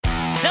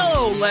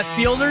Hello, left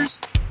fielders.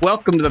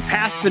 Welcome to the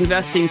Passive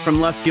Investing from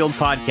Left Field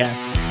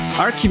podcast.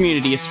 Our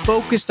community is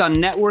focused on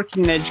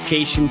networking and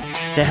education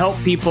to help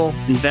people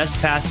invest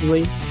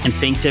passively and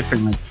think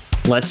differently.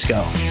 Let's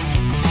go.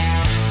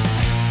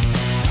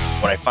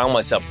 What I found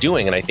myself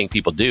doing, and I think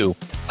people do,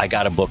 I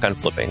got a book on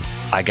flipping.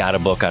 I got a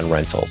book on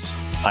rentals.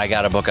 I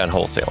got a book on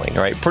wholesaling,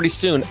 right? Pretty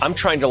soon, I'm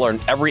trying to learn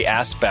every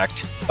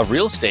aspect of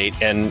real estate,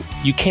 and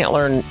you can't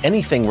learn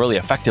anything really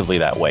effectively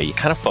that way. You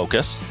kind of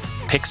focus,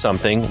 pick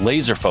something,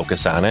 laser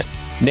focus on it,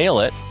 nail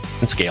it,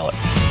 and scale it.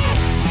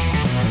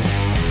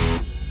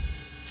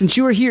 Since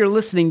you are here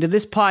listening to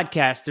this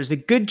podcast, there's a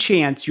good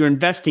chance you're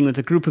investing with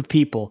a group of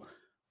people.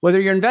 Whether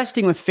you're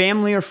investing with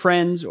family or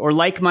friends or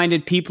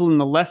like-minded people in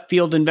the left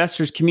field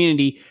investors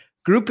community,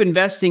 group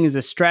investing is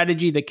a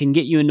strategy that can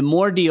get you into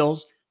more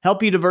deals,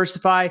 help you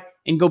diversify,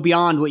 and go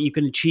beyond what you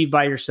can achieve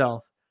by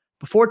yourself.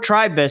 Before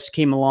TribeVest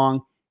came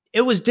along,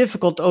 it was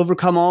difficult to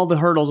overcome all the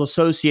hurdles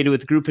associated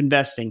with group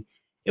investing.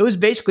 It was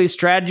basically a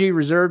strategy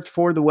reserved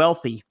for the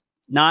wealthy.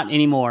 Not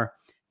anymore.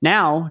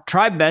 Now,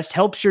 TribeVest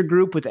helps your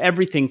group with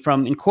everything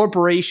from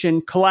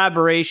incorporation,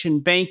 collaboration,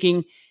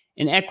 banking,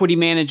 and equity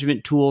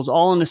management tools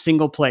all in a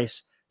single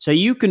place, so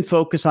you can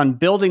focus on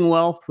building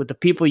wealth with the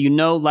people you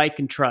know, like,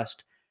 and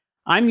trust.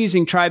 I'm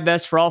using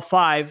TribeVest for all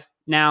 5,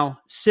 now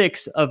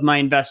 6 of my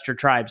investor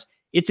tribes.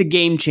 It's a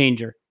game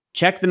changer.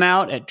 Check them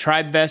out at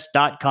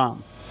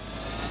tribevest.com.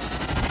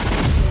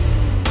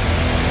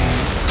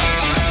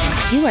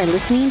 You are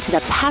listening to the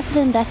Passive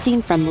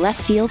Investing from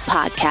Left Field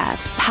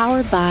podcast,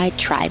 powered by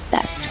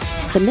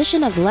TribeVest. The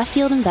mission of Left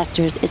Field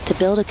Investors is to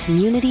build a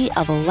community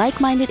of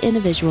like-minded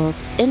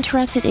individuals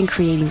interested in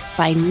creating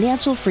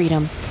financial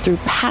freedom through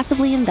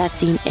passively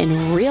investing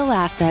in real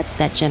assets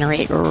that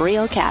generate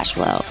real cash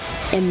flow.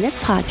 In this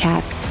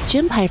podcast,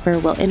 Jim Piper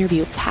will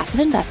interview passive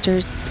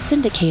investors,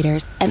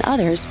 syndicators, and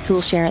others who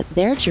will share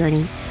their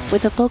journey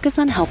with a focus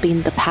on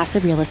helping the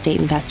passive real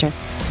estate investor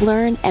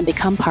learn and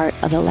become part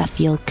of the Left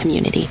Field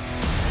community.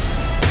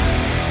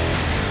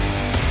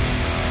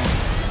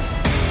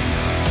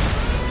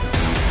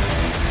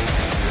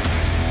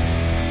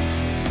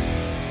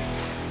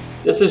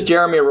 This is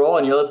Jeremy Roll,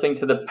 and you're listening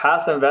to the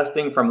Passive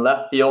Investing from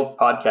Left Field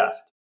podcast.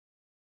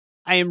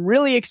 I am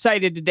really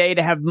excited today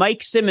to have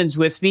Mike Simmons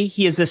with me.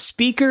 He is a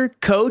speaker,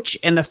 coach,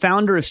 and the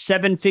founder of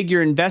Seven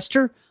Figure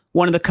Investor,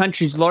 one of the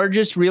country's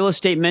largest real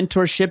estate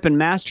mentorship and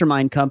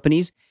mastermind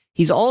companies.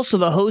 He's also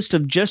the host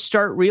of Just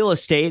Start Real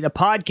Estate, a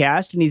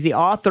podcast, and he's the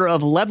author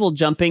of Level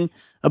Jumping,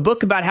 a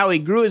book about how he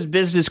grew his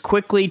business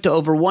quickly to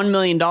over $1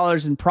 million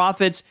in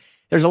profits.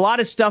 There's a lot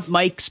of stuff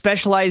Mike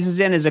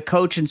specializes in as a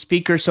coach and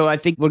speaker, so I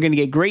think we're going to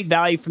get great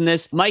value from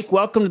this. Mike,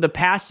 welcome to the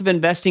Passive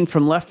Investing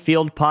from Left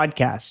Field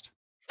podcast.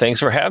 Thanks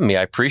for having me.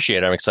 I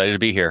appreciate it. I'm excited to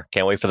be here.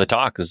 Can't wait for the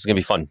talk. This is going to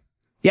be fun.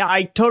 Yeah,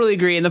 I totally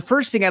agree. And the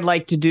first thing I'd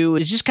like to do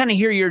is just kind of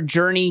hear your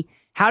journey.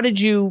 How did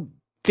you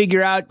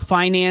figure out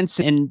finance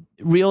and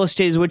real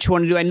estate is what you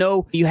want to do? I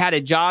know you had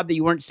a job that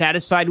you weren't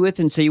satisfied with,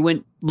 and so you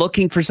went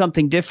looking for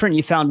something different.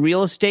 You found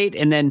real estate,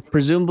 and then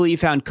presumably you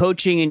found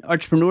coaching and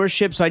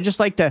entrepreneurship. So I'd just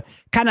like to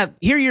kind of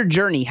hear your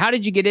journey. How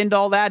did you get into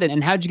all that,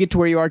 and how did you get to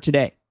where you are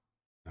today?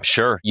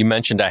 Sure. You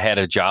mentioned I had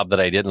a job that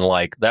I didn't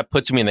like. That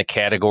puts me in the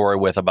category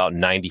with about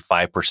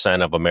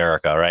 95% of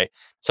America, right?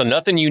 So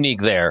nothing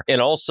unique there. And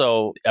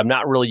also, I'm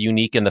not really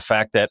unique in the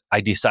fact that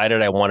I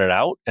decided I wanted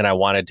out and I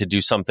wanted to do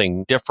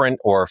something different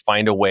or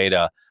find a way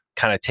to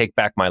kind of take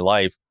back my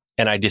life.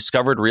 And I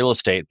discovered real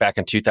estate back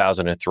in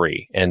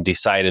 2003 and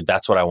decided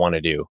that's what I want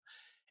to do.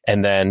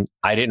 And then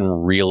I didn't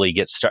really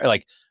get started.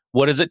 Like,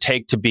 what does it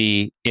take to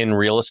be in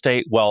real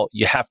estate? Well,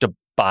 you have to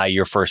buy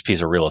your first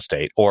piece of real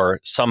estate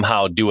or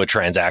somehow do a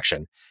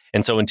transaction.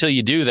 And so until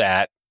you do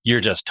that, you're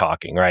just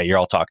talking, right? You're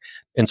all talk.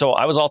 And so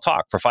I was all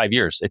talk for 5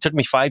 years. It took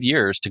me 5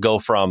 years to go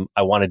from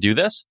I want to do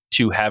this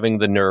to having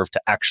the nerve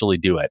to actually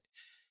do it.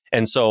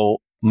 And so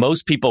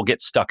most people get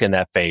stuck in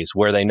that phase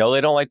where they know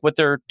they don't like what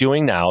they're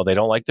doing now. They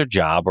don't like their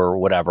job or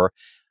whatever.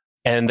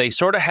 And they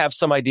sort of have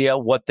some idea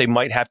what they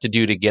might have to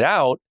do to get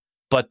out,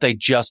 but they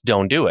just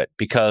don't do it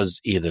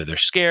because either they're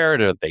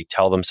scared or they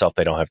tell themselves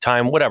they don't have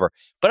time, whatever.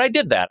 But I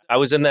did that. I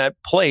was in that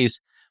place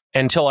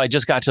until I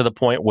just got to the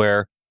point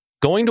where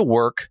going to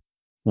work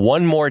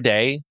one more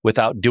day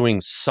without doing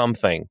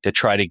something to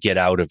try to get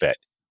out of it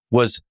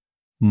was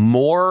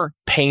more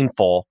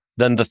painful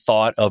than the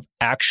thought of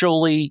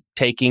actually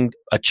taking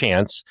a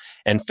chance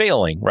and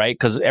failing, right?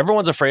 Because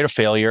everyone's afraid of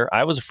failure.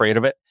 I was afraid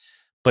of it.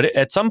 But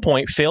at some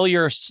point,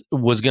 failure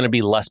was going to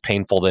be less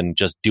painful than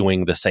just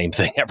doing the same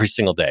thing every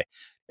single day.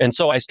 And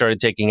so I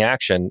started taking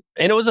action.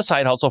 And it was a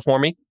side hustle for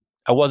me.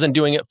 I wasn't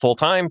doing it full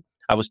time.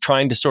 I was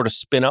trying to sort of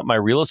spin up my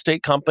real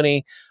estate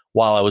company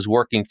while I was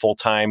working full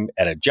time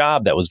at a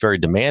job that was very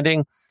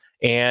demanding.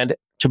 And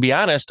to be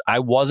honest, I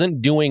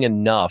wasn't doing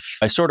enough.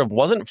 I sort of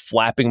wasn't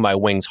flapping my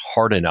wings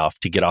hard enough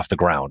to get off the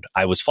ground.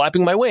 I was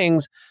flapping my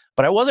wings,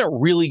 but I wasn't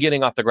really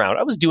getting off the ground.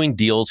 I was doing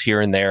deals here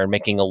and there and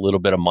making a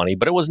little bit of money,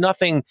 but it was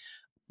nothing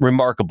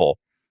remarkable.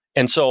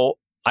 And so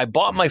I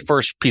bought my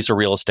first piece of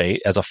real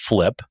estate as a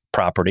flip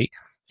property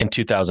in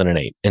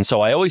 2008. And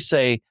so I always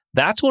say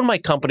That's when my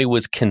company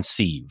was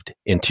conceived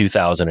in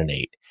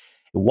 2008.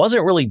 It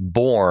wasn't really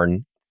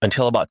born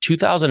until about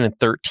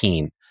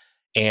 2013.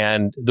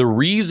 And the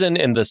reason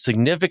and the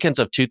significance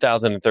of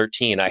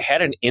 2013, I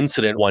had an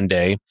incident one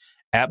day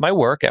at my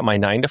work, at my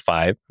 9 to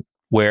 5,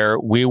 where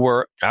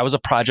I was a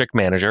project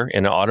manager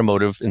in an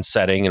automotive and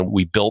setting, and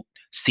we built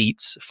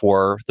seats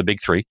for the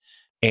big three.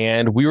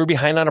 And we were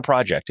behind on a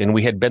project, and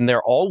we had been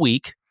there all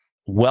week,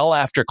 well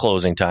after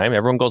closing time.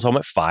 Everyone goes home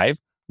at 5.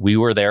 We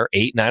were there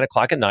 8, 9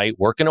 o'clock at night,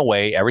 working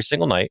away every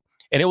single night.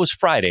 And it was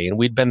Friday, and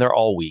we'd been there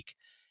all week.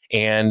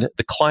 And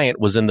the client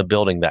was in the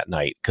building that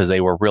night because they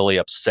were really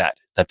upset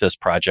that this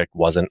project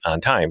wasn't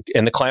on time.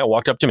 And the client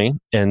walked up to me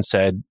and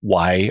said,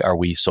 "Why are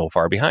we so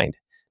far behind?"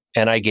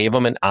 And I gave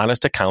them an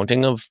honest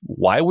accounting of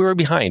why we were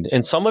behind.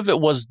 And some of it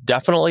was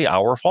definitely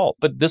our fault.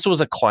 But this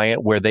was a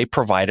client where they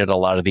provided a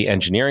lot of the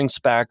engineering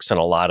specs and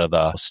a lot of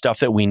the stuff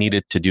that we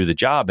needed to do the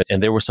job.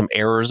 And there were some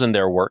errors in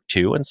their work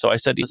too. And so I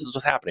said, this is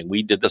what's happening.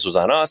 This was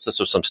on us. This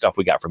was some stuff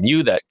we got from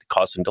you that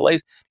caused some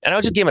delays. And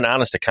I just gave him an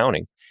honest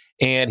accounting.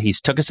 And he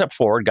took a step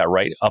forward, got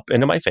right up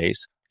into my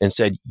face and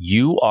said,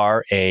 "You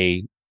are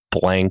a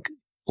blank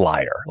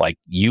liar. Like,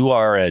 you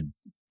are a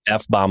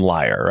F-bomb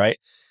liar," right?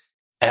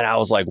 And I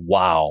was like,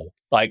 wow,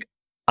 like,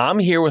 I'm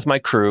here with my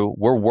crew.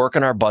 We're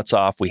working our butts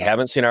off. We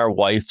haven't seen our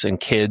wives and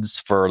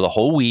kids for the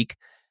whole week.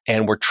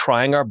 And we're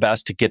trying our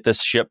best to get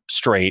this ship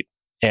straight.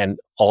 And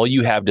all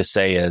you have to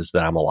say is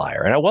that I'm a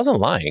liar. And I wasn't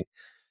lying.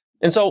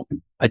 And so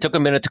I took a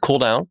minute to cool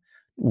down,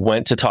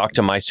 went to talk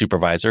to my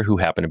supervisor who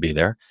happened to be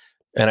there.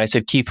 And I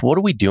said, "Keith, what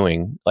are we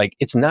doing? Like,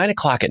 it's 9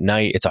 o'clock at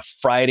night. It's a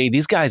Friday.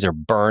 These guys are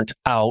burnt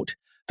out.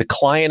 The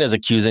client is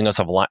accusing us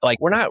of lying. Like,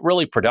 we're not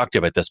really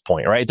productive at this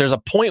point, right? There's a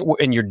point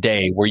in your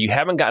day where you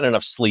haven't gotten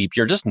enough sleep.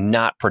 You're just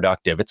not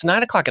productive. It's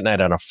 9 o'clock at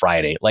night on a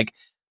Friday. Like,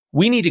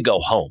 we need to go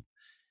home."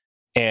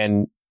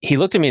 And he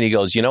looked at me and he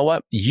goes, "You know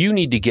what? You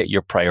need to get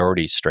your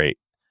priorities straight."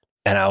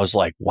 And I was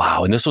like,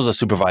 wow. And this was a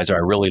supervisor I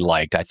really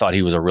liked. I thought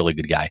he was a really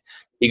good guy.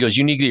 He goes,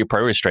 "You need to get your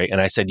priorities straight." And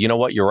I said, "You know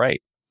what? You're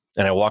right."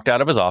 And I walked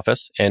out of his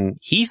office, and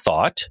he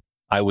thought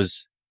I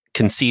was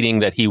conceding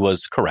that he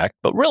was correct.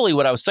 But really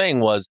what I was saying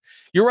was,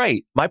 you're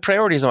right. My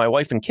priorities are my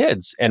wife and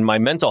kids and my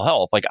mental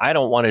health. Like, I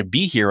don't want to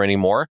be here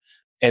anymore.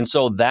 And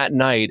so that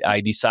night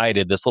I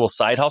decided this little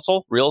side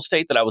hustle, real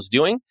estate that I was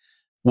doing,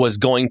 was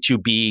going to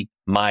be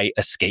my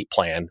escape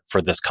plan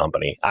for this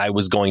company. I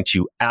was going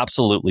to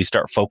absolutely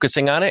start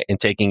focusing on it and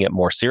taking it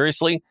more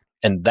seriously.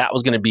 And that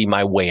was going to be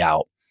my way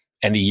out.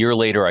 And a year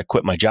later, I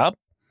quit my job.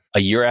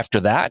 A year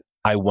after that,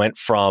 I went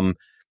from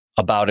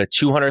about a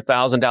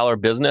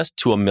 $200,000 business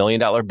to $1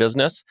 million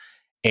business.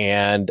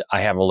 And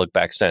I haven't looked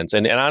back since.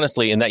 And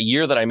honestly, in that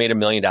year that I made $1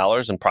 million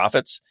in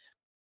profits,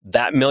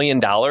 that $1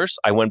 million,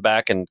 I went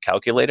back and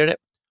calculated it,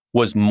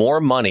 was more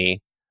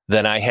money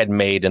than I had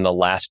made in the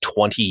last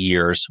 20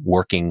 years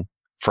working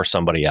for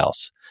somebody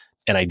else.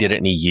 And I did it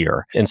in a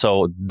year. And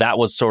so that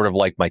was sort of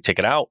like my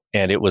ticket out.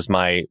 And it was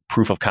my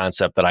proof of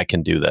concept that I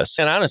can do this.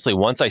 And honestly,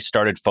 once I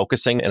started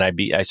focusing and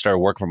I started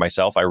working for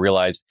myself, I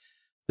realized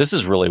this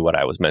is really what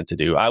I was meant to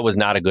do. I was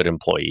not a good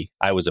employee.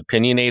 I was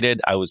opinionated.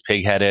 I was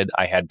pig-headed.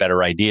 I had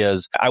better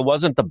ideas. I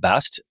wasn't the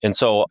best. And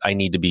so I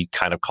need to be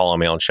kind of calling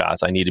my own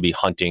shots. I need to be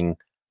hunting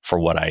for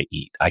what I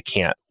eat. I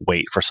can't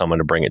wait for someone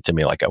to bring it to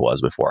me like I was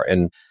before.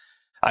 And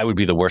I would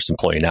be the worst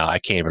employee now. I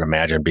can't even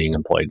imagine being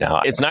employed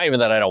now. It's not even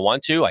that I don't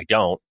want to. I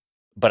don't.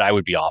 But I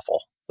would be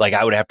awful. Like,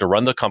 I would have to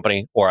run the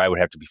company or I would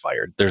have to be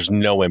fired. There's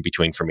no in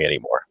between for me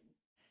anymore.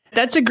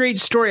 That's a great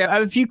story. I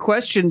have a few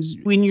questions.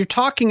 When you're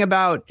talking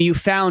about you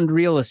found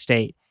real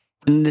estate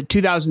in the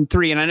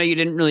 2003, and I know you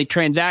didn't really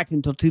transact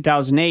until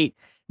 2008,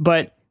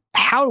 but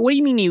what do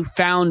you mean you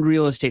found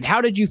real estate?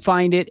 How did you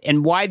find it?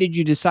 And why did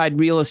you decide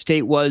real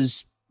estate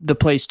was the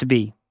place to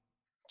be?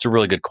 It's a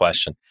really good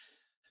question.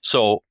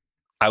 So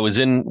I was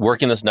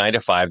working this 9 to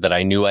 5 that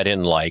I knew I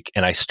didn't like.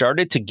 And I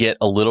started to get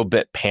a little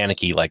bit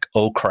panicky, like,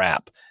 oh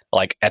crap.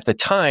 Like, at the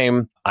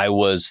time I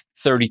was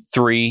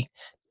 33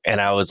 and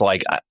I was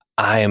like,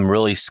 I am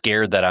really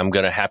scared that I'm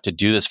going to have to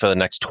do this for the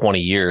next 20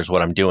 years,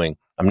 what I'm doing.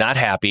 I'm not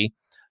happy.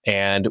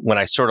 And when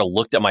I sort of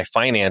looked at my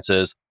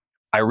finances,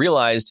 I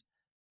realized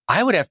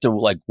I would have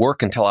to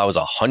work until I was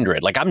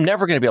 100. Like, I'm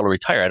never going to be able to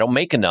retire. I don't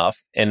make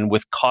enough. And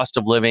with cost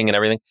of living and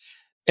everything.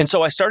 And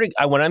so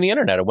I went on the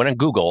internet. I went on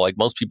Google like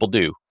most people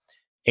do.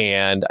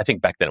 And I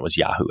think back then it was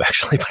Yahoo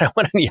actually, but I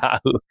went on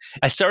Yahoo.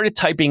 I started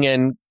typing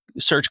in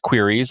search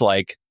queries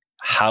like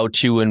how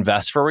to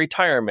invest for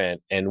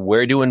retirement and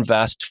where to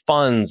invest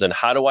funds and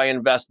how do I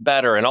invest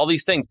better and all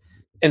these things.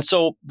 And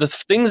so the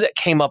things that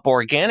came up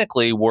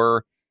organically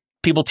were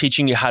people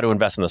teaching you how to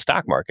invest in the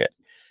stock market.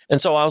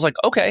 And so I was like,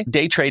 okay,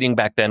 day trading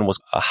back then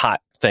was a hot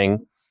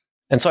thing.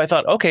 And so I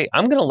thought, okay,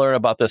 I'm going to learn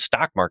about this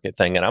stock market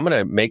thing and I'm going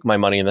to make my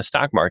money in the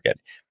stock market.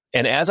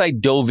 And as I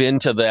dove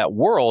into that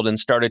world and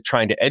started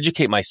trying to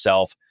educate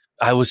myself,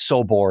 I was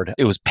so bored.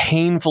 It was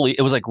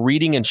like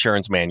reading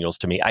insurance manuals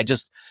to me. I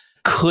just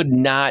could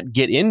not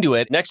get into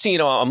it. Next thing you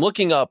know, I'm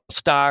looking up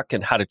stock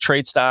and how to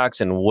trade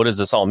stocks and what does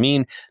this all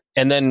mean?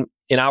 And then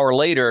an hour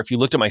later, if you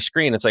looked at my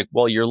screen, it's like,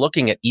 well, you're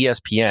looking at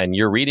ESPN,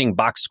 you're reading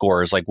box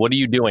scores. Like, what are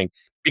you doing?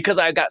 Because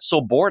I got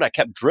so bored, I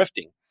kept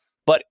drifting.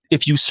 But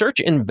if you search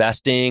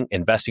investing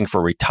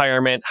for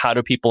retirement, how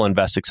do people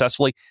invest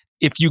successfully?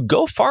 If you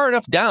go far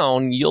enough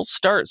down, you'll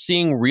start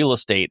seeing real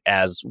estate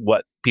as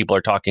what people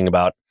are talking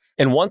about.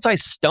 And once I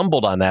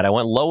stumbled on that, I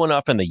went low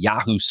enough in the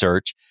Yahoo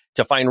search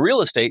to find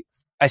real estate.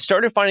 I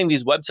started finding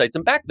these websites.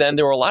 And back then,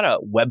 there were a lot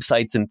of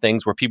websites and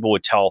things where people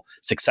would tell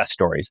success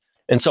stories.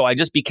 And so I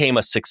just became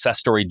a success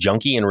story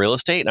junkie in real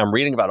estate. And I'm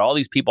reading about all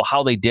these people,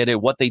 how they did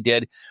it, what they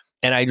did.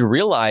 And I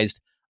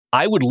realized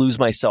I would lose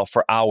myself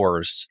for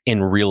hours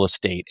in real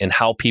estate and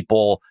how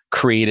people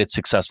created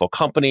successful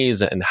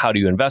companies and how do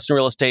you invest in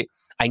real estate.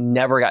 I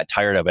never got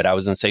tired of it. I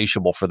was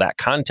insatiable for that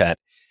content.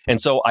 And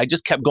so I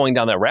just kept going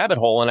down that rabbit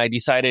hole. And I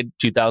decided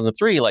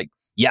 2003, like,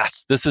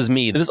 yes, this is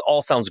me. This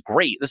all sounds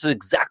great. This is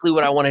exactly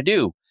what I want to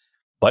do.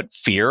 But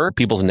fear,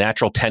 people's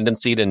natural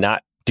tendency to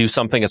not do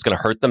something that's going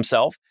to hurt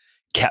themselves,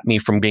 kept me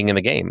from being in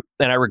the game.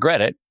 And I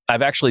regret it.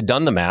 I've actually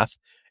done the math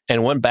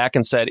and went back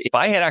and said, if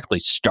I had actually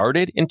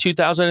started in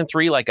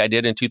 2003 like I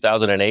did in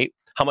 2008,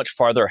 how much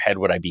farther ahead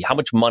would I be? How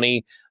much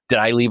money did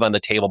I leave on the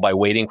table by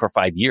waiting for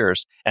 5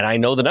 years? And I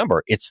know the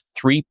number. It's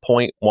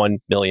 $3.1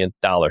 million.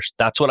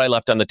 That's what I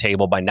left on the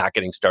table by not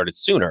getting started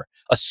sooner.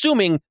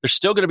 Assuming there's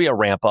still going to be a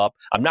ramp up.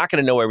 I'm not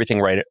going to know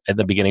everything right at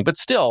the beginning. But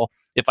still,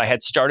 if I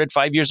had started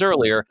 5 years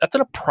earlier, that's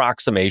an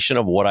approximation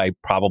of what I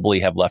probably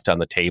have left on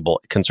the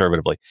table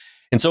conservatively.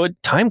 And so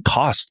time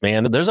costs,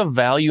 man. There's a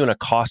value and a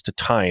cost to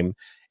time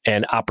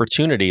and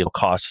opportunity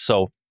costs.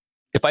 So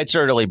if I'd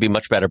started early, it'd be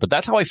much better. But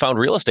that's how I found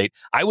real estate.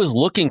 I was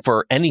looking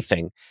for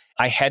anything.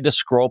 I had to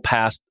scroll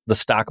past the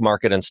stock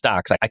market and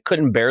stocks. I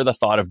couldn't bear the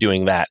thought of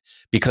doing that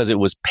because it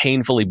was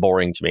painfully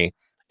boring to me.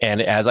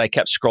 And as I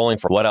kept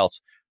scrolling for what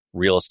else,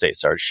 real estate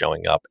started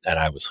showing up and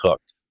I was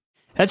hooked.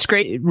 That's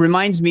great. It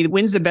reminds me,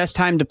 when's the best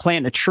time to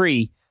plant a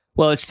tree?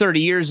 Well, it's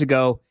 30 years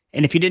ago.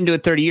 And if you didn't do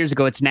it 30 years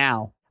ago, it's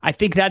now. I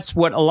think that's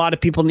what a lot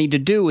of people need to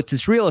do with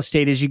this real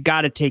estate is you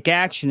got to take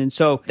action. And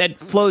so that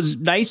flows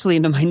nicely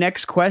into my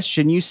next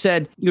question. You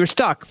said you were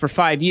stuck for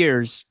 5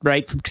 years,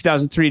 right? From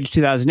 2003 to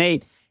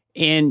 2008.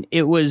 And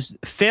it was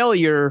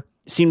failure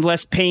seemed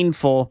less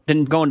painful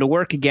than going to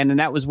work again. And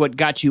that was what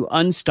got you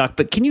unstuck.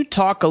 But can you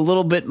talk a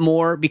little bit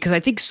more? Because I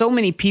think so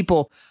many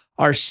people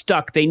are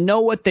stuck. They know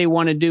what they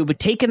want to do, but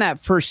taking that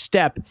first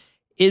step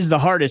is the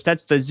hardest.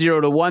 That's the 0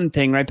 to 1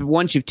 thing, right? But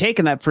once you've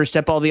taken that first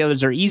step, all the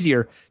others are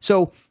easier.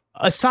 So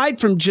aside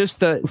from just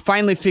the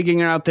finally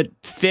figuring out that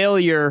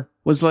failure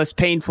was less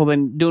painful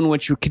than doing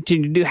what you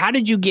continue to do, how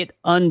did you get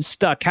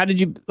unstuck? How did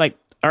you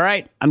all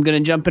right, I'm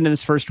going to jump into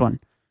this first one?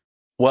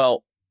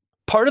 Well,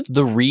 part of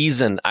the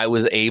reason I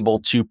was able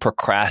to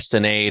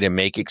procrastinate and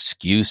make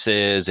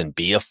excuses and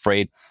be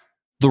afraid,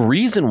 the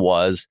reason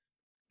was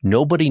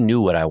nobody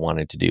knew what I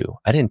wanted to do.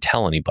 I didn't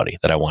tell anybody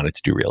that I wanted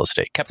to do real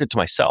estate, kept it to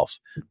myself,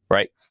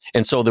 right?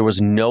 And so there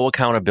was no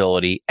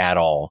accountability at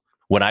all.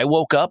 When I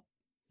woke up,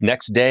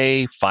 next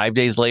day, 5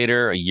 days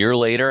later, a year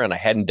later, and I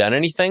hadn't done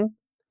anything,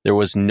 there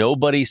was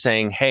nobody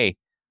saying, hey,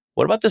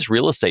 what about this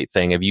real estate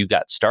thing? Have you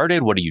got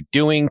started? What are you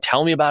doing?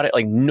 Tell me about it.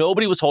 Like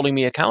nobody was holding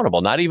me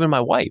accountable, not even my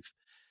wife.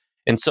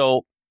 And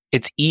so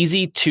it's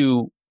easy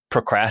to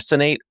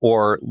procrastinate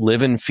or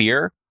live in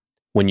fear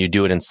when you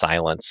do it in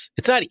silence.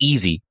 It's not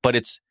easy, but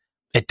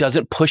it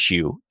doesn't push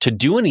you to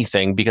do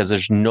anything because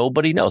there's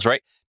nobody knows,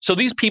 right? So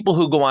these people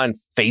who go on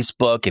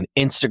Facebook and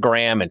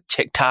Instagram and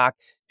TikTok,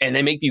 and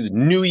they make these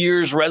New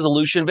Year's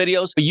resolution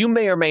videos. You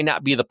may or may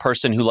not be the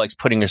person who likes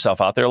putting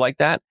yourself out there like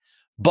that.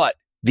 But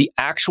the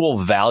actual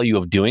value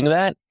of doing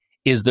that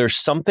is there's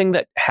something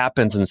that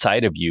happens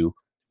inside of you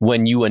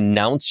when you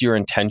announce your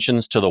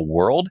intentions to the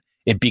world.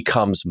 It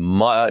becomes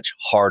much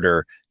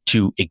harder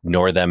to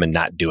ignore them and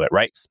not do it,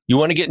 right? You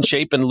want to get in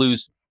shape and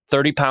lose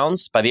 30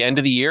 pounds by the end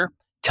of the year?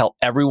 Tell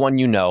everyone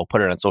you know,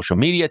 put it on social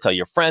media, tell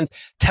your friends,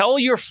 tell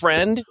your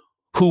friend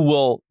who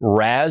will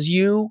razz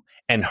you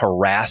and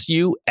harass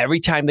you every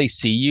time they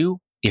see you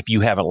if you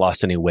haven't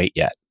lost any weight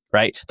yet,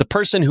 right? The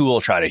person who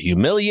will try to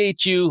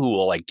humiliate you, who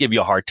will give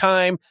you a hard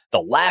time,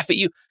 they'll laugh at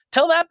you.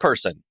 Tell that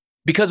person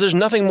because there's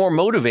nothing more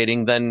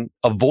motivating than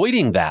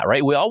avoiding that,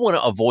 right? We all want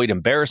to avoid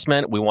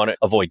embarrassment. We want to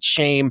avoid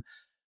shame.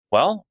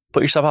 Well,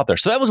 put yourself out there.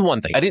 So that was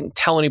one thing. I didn't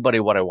tell anybody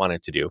what I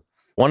wanted to do.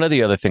 One of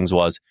the other things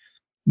was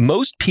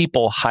most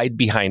people hide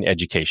behind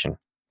education.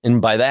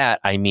 And by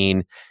that, I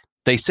mean,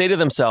 they say to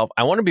themselves,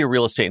 I want to be a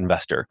real estate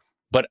investor,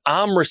 but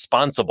I'm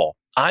responsible.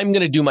 I'm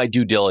going to do my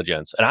due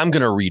diligence and I'm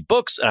going to read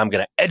books and I'm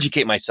going to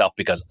educate myself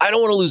because I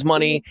don't want to lose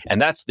money. And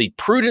that's the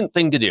prudent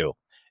thing to do.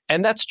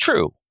 And that's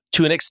true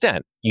to an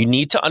extent. You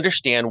need to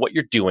understand what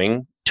you're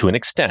doing to an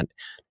extent,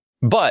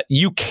 but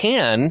you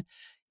can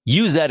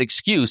use that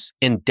excuse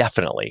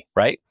indefinitely,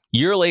 right?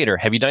 Year later,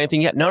 have you done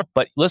anything yet? No,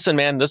 but listen,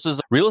 man, this is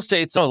real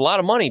estate. There's a lot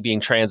of money being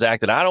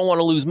transacted. I don't want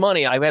to lose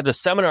money. I had this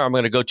seminar I'm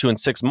going to go to in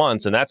 6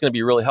 months, and that's going to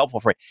be really helpful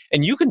for me.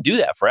 And you can do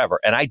that forever.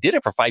 And I did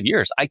it for 5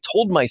 years. I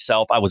told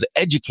myself I was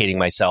educating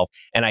myself,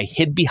 and I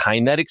hid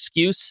behind that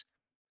excuse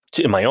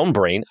in my own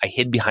brain. I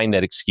hid behind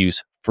that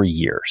excuse for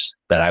years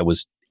that I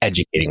was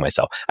educating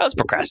myself. I was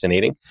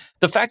procrastinating.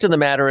 The fact of the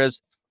matter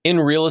is, in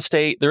real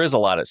estate, there is a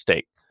lot at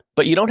stake.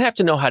 But you don't have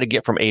to know how to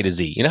get from A to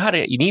Z.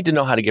 You need to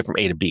know how to get from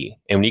A to B.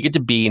 And when you get to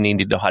B, you need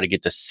to know how to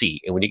get to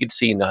C. And when you get to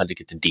C, you know how to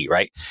get to D,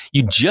 right?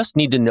 You just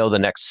need to know the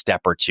next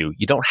step or two.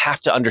 You don't have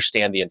to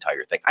understand the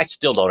entire thing. I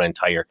still don't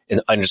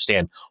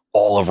understand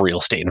all of real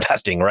estate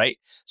investing, right?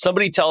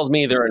 Somebody tells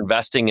me they're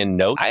investing in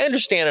notes. I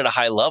understand at a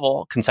high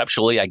level.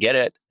 Conceptually, I get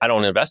it. I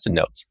don't invest in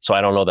notes. So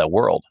I don't know that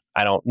world.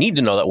 I don't need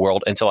to know that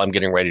world until I'm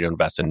getting ready to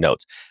invest in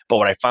notes. But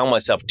what I found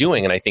myself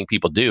doing, and I think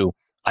people do,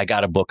 I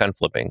got a book on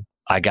flipping.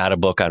 I got a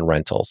book on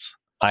rentals.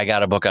 I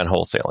got a book on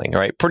wholesaling,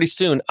 right? Pretty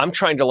soon, I'm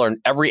trying to learn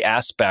every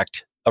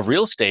aspect of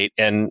real estate,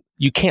 and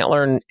you can't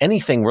learn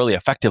anything really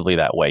effectively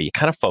that way. You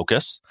kind of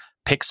focus,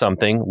 pick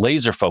something,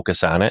 laser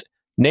focus on it,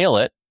 nail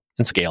it,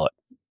 and scale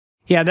it.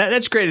 Yeah,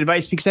 that's great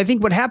advice, because I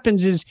think what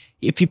happens is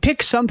if you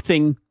pick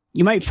something,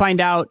 you might find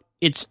out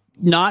it's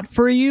not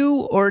for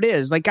you, or it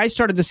is. Like I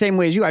started the same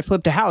way as you. I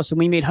flipped a house and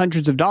we made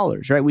hundreds of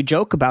dollars, right? We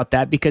joke about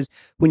that because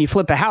when you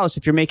flip a house,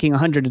 if you're making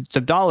hundreds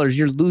of dollars,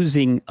 you're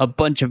losing a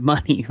bunch of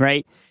money,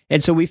 right?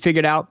 And so we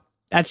figured out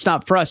that's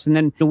not for us. And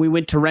then we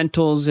went to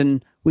rentals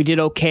and we did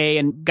okay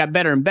and got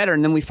better and better.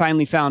 And then we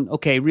finally found,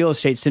 okay, real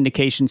estate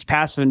syndications,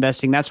 passive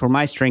investing, that's where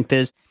my strength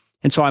is.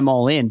 And so I'm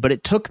all in. But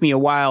it took me a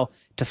while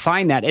to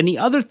find that. And the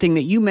other thing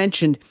that you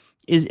mentioned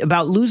is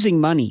about losing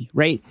money,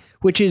 right?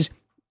 Which is,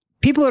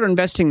 people that are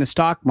investing in the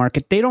stock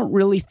market, they don't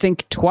really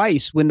think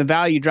twice when the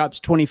value drops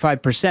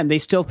 25%. They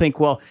still think,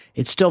 well,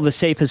 it's still the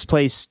safest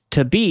place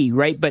to be,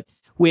 right? But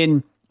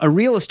when a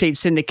real estate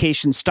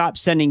syndication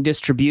stops sending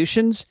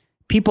distributions,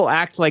 people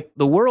act like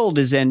the world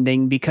is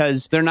ending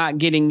because they're not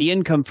getting the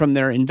income from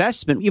their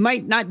investment. You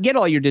might not get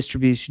all your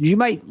distributions. You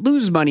might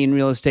lose money in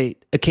real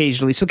estate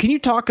occasionally. So can you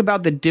talk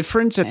about the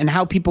difference and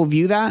how people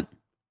view that?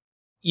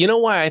 You know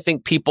why I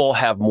think people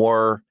have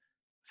more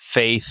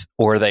faith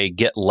or they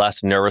get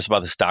less nervous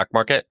about the stock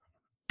market?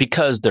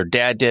 Because their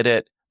dad did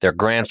it, their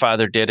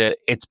grandfather did it.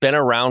 It's been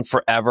around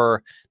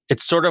forever.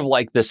 It's sort of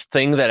like this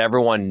thing that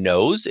everyone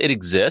knows it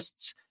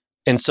exists.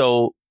 And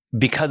so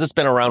because it's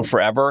been around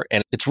forever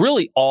and it's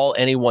really all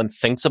anyone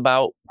thinks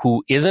about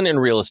who isn't in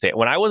real estate.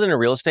 When I wasn't in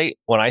real estate,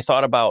 when I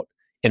thought about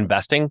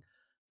investing,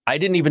 I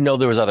didn't even know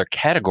there was other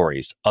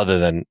categories other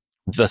than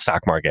the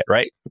stock market,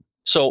 right?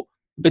 So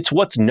it's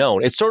what's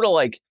known. It's sort of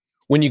like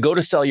when you go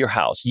to sell your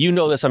house, you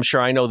know this, I'm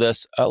sure I know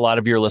this, a lot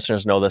of your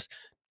listeners know this.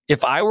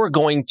 If I were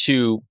going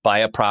to buy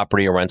a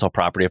property, a rental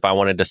property, if I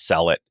wanted to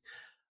sell it,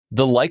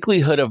 the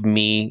likelihood of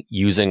me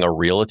using a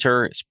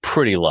realtor is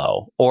pretty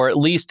low, or at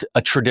least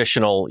a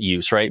traditional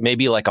use, right?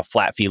 Maybe like a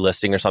flat fee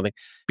listing or something,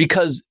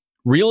 because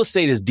real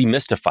estate is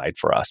demystified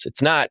for us.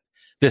 It's not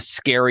this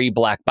scary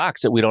black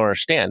box that we don't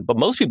understand, but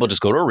most people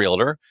just go to a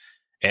realtor.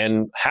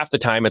 And half the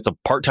time, it's a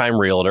part-time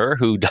realtor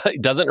who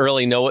doesn't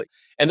really know it.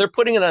 And they're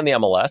putting it on the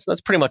MLS. And that's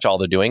pretty much all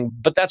they're doing.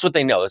 But that's what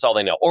they know. That's all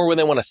they know. Or when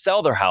they want to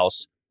sell their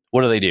house,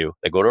 what do?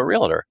 They go to a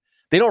realtor.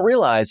 They don't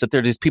realize that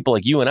there are these people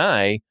like you and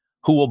I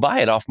who will buy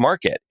it off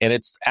market. And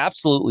it's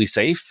absolutely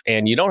safe.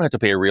 And you don't have to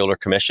pay a realtor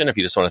commission if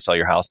you just want to sell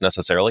your house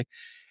necessarily.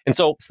 And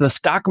so the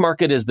stock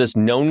market is this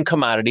known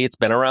commodity. It's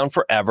been around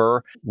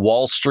forever.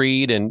 Wall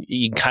Street, and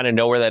you kind of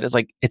know where that is.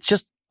 Like,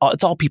 it's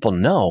all people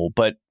know.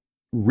 But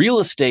real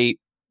estate,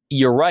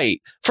 you're right.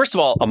 First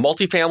of all, a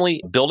multifamily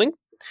building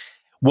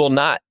will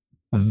not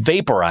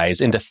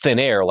vaporize into thin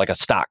air like a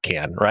stock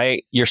can,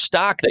 right? Your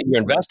stock that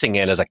you're investing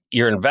in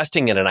you're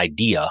investing in an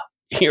idea.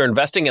 You're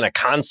investing in a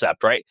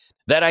concept, right?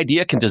 That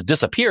idea can just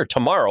disappear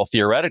tomorrow,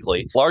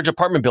 theoretically. Large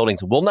apartment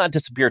buildings will not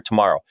disappear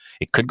tomorrow.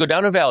 It could go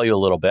down in value a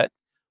little bit,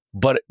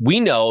 but we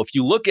know if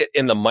you look at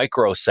in the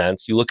micro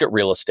sense, you look at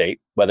real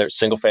estate, whether it's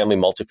single family,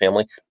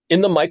 multifamily,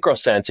 in the micro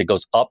sense, it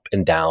goes up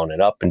and down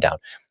and up and down.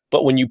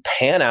 But when you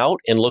pan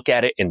out and look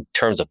at it in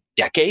terms of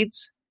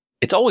decades,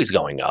 it's always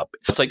going up.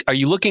 It's like, are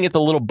you looking at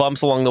the little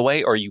bumps along the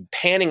way, or are you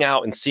panning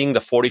out and seeing the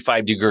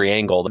 45-degree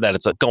angle that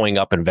it's going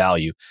up in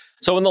value?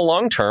 So in the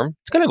long term,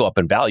 it's going to go up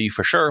in value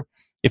for sure.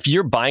 If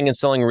you're buying and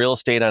selling real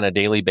estate on a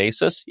daily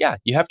basis, yeah,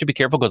 you have to be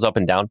careful. It goes up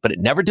and down, but it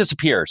never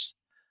disappears,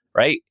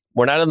 right?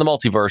 We're not in the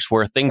multiverse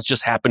where things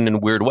just happen in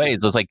weird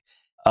ways. It's like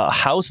a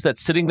house that's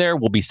sitting there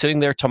will be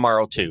sitting there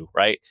tomorrow too,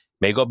 right?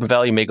 May go up in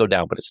value, may go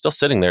down, but it's still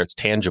sitting there. It's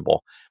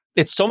tangible.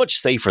 It's so much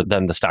safer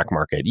than the stock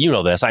market. You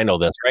know this, I know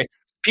this, right?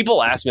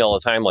 People ask me all the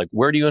time, like,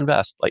 where do you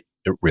invest? Like,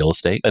 real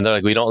estate? And they're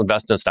like, we don't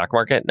invest in the stock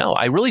market. No,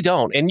 I really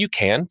don't. And you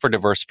can for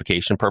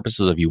diversification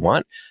purposes if you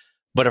want.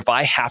 But if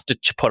I have to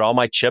put all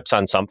my chips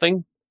on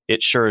something,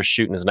 it sure as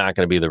shooting is not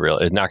going to be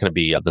it's not going to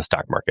be the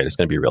stock market. It's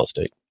going to be real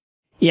estate.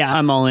 Yeah,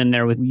 I'm all in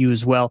there with you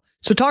as well.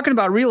 So talking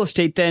about real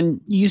estate, then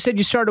you said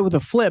you started with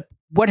a flip.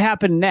 What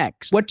happened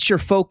next? What's your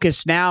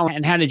focus now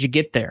and how did you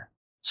get there?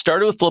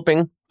 Started with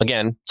flipping.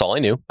 Again, it's all I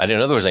knew. I didn't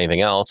know there was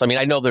anything else. I mean,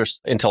 I know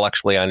there's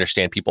intellectually, I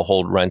understand people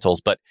hold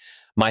rentals, but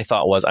my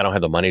thought was I don't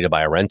have the money to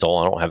buy a rental.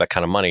 I don't have that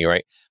kind of money,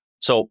 right?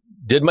 So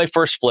did my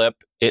first flip.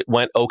 It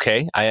went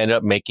okay. I ended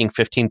up making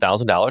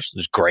 $15,000. It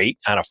was great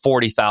on a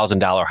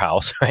 $40,000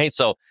 house, right?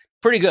 So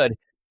pretty good.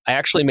 I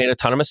actually made a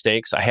ton of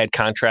mistakes. I had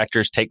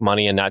contractors take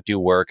money and not do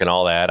work and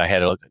all that. I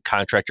had a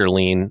contractor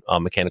lien,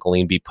 mechanical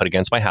lien be put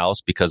against my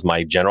house because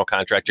my general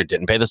contractor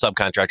didn't pay the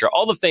subcontractor.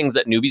 All the things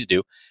that newbies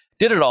do.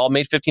 Did it all,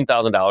 made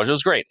 $15,000. It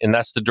was great. And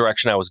that's the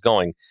direction I was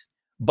going.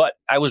 But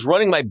I was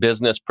running my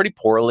business pretty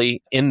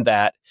poorly in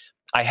that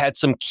I had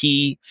some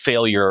key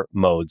failure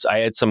modes. I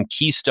had some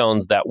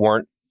keystones that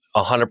weren't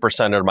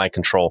 100% under my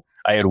control.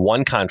 I had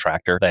one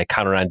contractor that I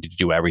counted on to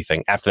do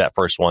everything. After that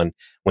first one,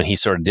 when he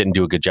sort of didn't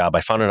do a good job,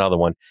 I found another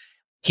one.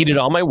 He did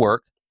all my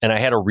work, and I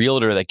had a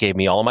realtor that gave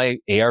me all my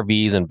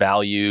ARVs and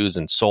values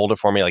and sold it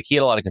for me. Like, he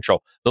had a lot of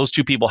control. Those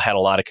two people had a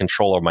lot of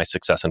control over my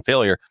success and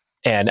failure.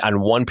 And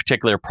on one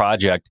particular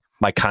project,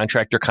 my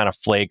contractor kind of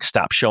flaked,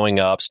 stopped showing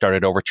up,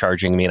 started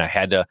overcharging me, and I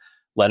had to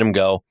let him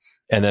go.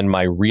 And then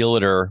my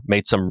realtor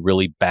made some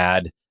really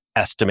bad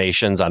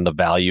estimations on the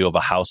value of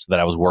a house that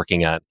I was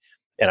working on.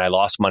 And I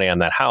lost money on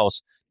that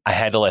house. I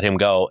had to let him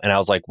go. And I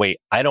was like, wait,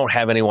 I don't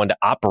have anyone to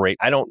operate.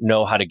 I don't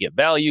know how to get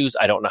values.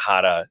 I don't know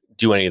how to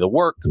do any of the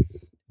work.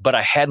 But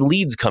I had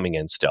leads coming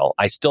in still.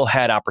 I still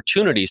had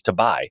opportunities to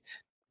buy.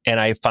 And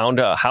I found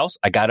a house.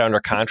 I got it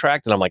under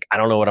contract. And I'm like, I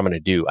don't know what I'm going to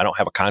do. I don't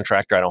have a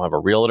contractor. I don't have a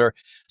realtor.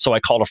 So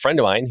I called a friend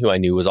of mine who I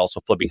knew was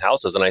also flipping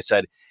houses. And I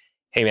said,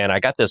 hey, man, I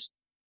got this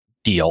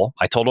deal.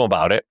 I told him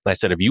about it. I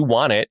said, if you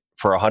want it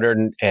for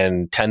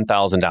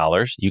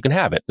 $110,000, you can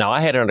have it. Now,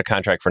 I had it under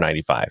contract for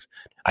 $95,000.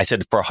 I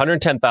said, for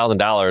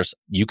 $110,000,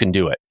 you can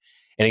do it.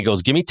 And he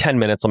goes, give me 10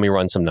 minutes. Let me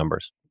run some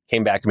numbers.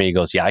 Came back to me. He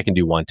goes, yeah, I can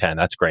do 110.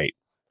 That's great.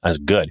 That's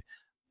good.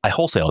 I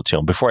wholesaled it to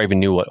him before I even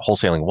knew what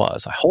wholesaling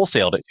was. I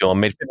wholesaled it to him,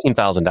 made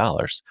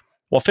 $15,000.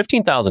 Well,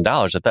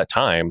 $15,000 at that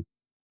time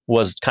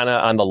was kind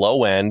of on the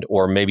low end,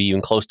 or maybe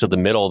even close to the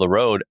middle of the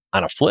road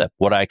on a flip,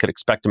 what I could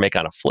expect to make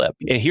on a flip.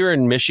 And here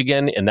in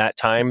Michigan, in that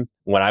time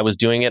when I was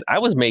doing it, I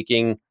was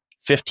making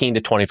 $15,000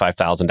 to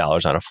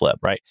 $25,000 on a flip,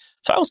 right?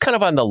 So I was kind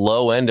of on the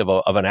low end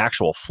of an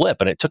actual flip,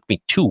 and it took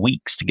me 2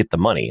 weeks to get the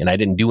money, and I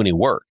didn't do any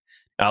work.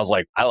 And I was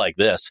like, I like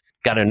this.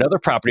 Got another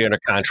property under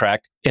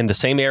contract in the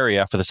same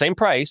area for the same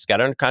price, got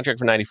it under contract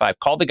for $95,000,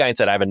 called the guy and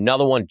said, I have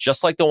another one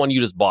just like the one you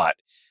just bought.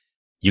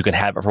 You can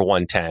have it for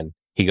 $110,000.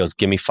 He goes,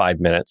 give me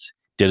 5 minutes.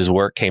 Did his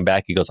work, came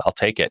back. He goes, I'll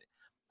take it.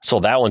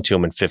 Sold that one to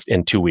him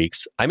in 2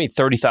 weeks. I made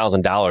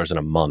 $30,000 in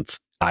a month.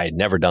 I had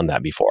never done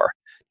that before.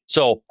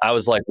 So I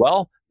was like,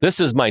 well, this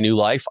is my new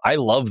life. I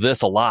love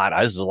this a lot.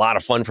 This is a lot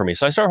of fun for me.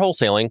 So I started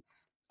wholesaling.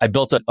 I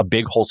built a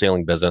big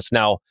wholesaling business.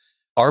 Now,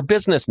 our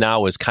business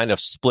now is kind of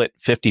split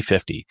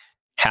 50-50.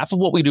 Half of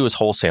what we do is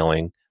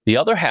wholesaling. The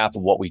other half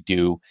of what we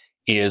do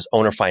is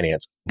owner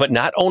finance, but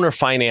not owner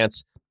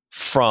finance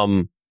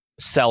from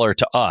seller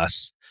to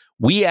us.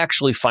 We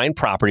actually find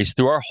properties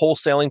through our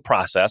wholesaling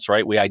process,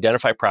 right? We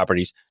identify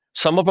properties.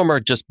 Some of them are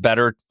just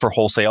better for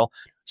wholesale.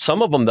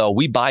 Some of them, though,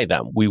 we buy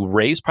them. We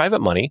raise private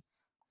money.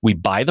 We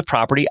buy the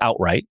property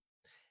outright.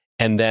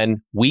 And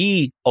then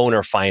we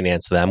owner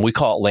finance them. We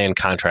call it land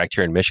contract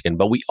here in Michigan,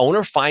 but we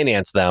owner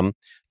finance them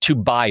to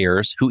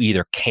buyers who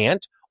either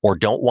can't or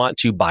don't want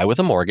to buy with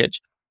a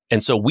mortgage.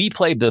 And so we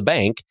play the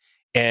bank,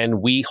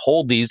 and we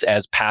hold these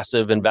as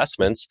passive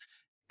investments,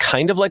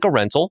 kind of like a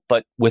rental,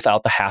 but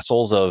without the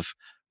hassles of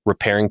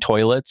repairing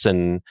toilets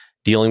and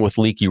dealing with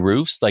leaky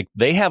roofs. Like,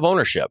 they have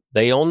ownership.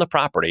 They own the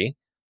property.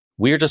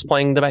 We're just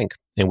playing the bank,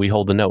 and we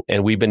hold the note.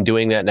 And we've been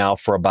doing that now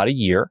for about a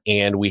year,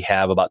 and we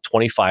have about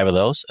 25 of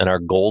those. And our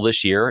goal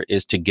this year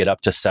is to get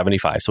up to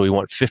 75. So we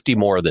want 50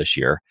 more this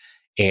year.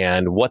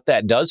 And what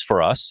that does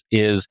for us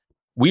is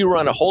we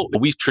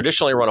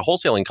traditionally run a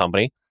wholesaling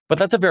company, but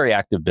that's a very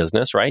active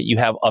business, right? You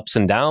have ups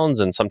and downs,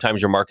 and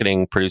sometimes your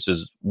marketing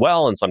produces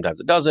well, and sometimes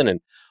it doesn't,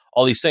 and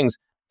all these things.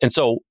 And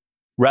so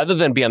rather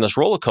than be on this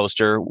roller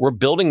coaster, we're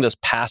building this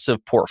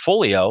passive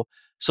portfolio.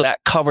 So that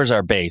covers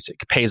our base. It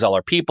pays all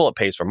our people. It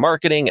pays for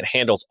marketing. It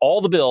handles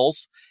all the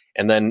bills.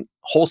 And then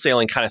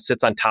wholesaling kind of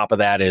sits on top of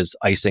that as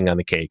icing on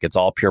the cake. It's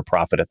all pure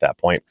profit at that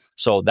point.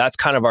 So that's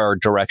kind of our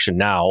direction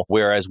now.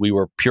 Whereas we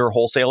were pure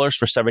wholesalers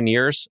for 7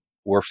 years,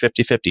 we're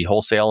 50-50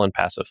 wholesale and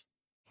passive.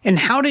 And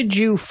how did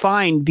you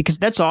find, because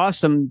that's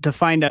awesome to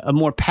find a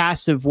more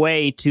passive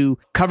way to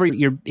cover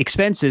your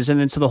expenses. And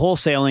then so the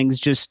wholesaling is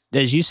just,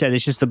 as you said,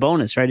 it's just the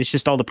bonus, right? It's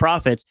just all the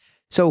profits.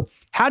 So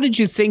how did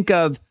you think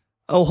of,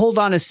 oh, hold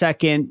on a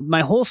second,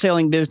 my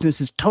wholesaling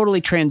business is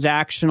totally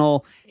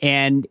transactional,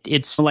 and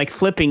it's like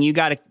flipping. You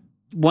got to,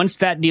 once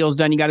that deal's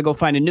done, you got to go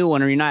find a new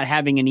one, or you're not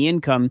having any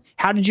income.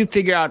 How did you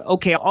figure out,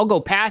 okay, I'll go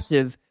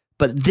passive,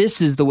 but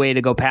this is the way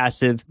to go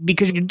passive?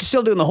 Because you're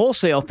still doing the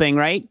wholesale thing,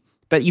 right?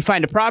 But you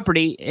find a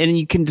property and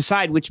you can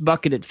decide which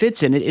bucket it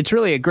fits in. It's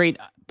really a great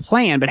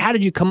plan. But how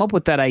did you come up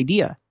with that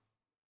idea?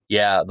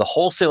 Yeah, the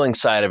wholesaling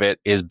side of it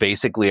is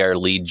basically our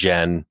lead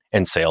gen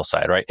and sales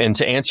side, right? And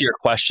to answer your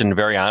question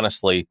very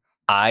honestly,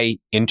 I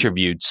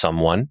interviewed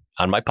someone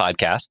on my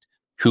podcast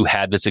who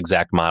had this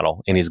exact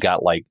model, and he's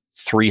got like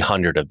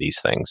 300 of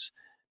these things.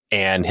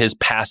 And his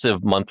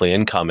passive monthly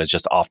income is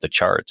just off the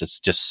charts.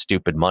 It's just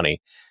stupid money.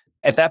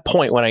 At that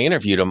point, when I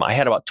interviewed him, I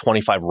had about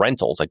 25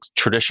 rentals, like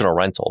traditional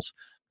rentals.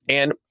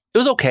 And it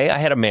was okay. I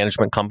had a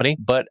management company,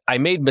 but I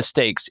made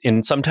mistakes.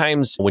 And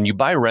sometimes when you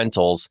buy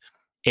rentals,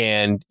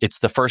 and it's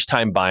the first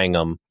time buying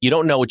them. You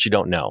don't know what you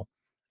don't know.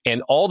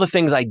 And all the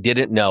things I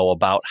didn't know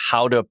about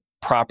how to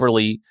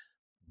properly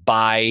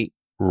buy,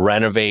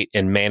 renovate,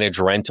 and manage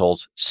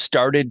rentals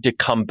started to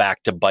come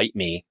back to bite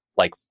me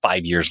like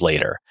 5 years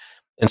later.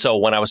 And so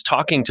when I was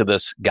talking to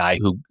this guy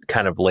who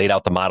kind of laid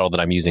out the model that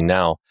I'm using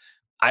now,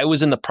 I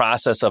was in the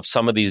process of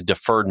some of these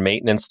deferred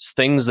maintenance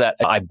things that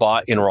I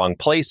bought in wrong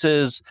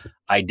places.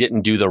 I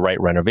didn't do the right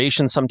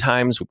renovation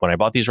sometimes when I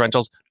bought these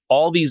rentals.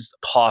 All these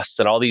costs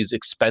and all these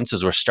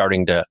expenses were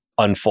starting to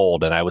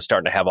unfold. And I was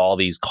starting to have all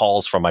these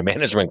calls from my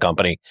management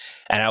company.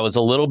 And I was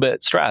a little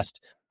bit stressed.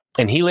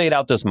 And he laid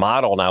out this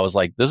model and I was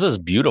like, this is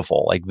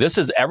beautiful. Like, this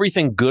is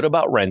everything good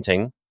about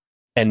renting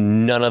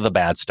and none of the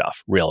bad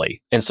stuff,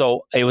 really. And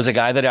so it was a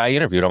guy that I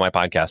interviewed on my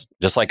podcast,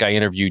 just like I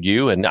interviewed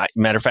you. And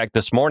matter of fact,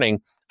 this morning,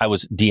 I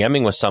was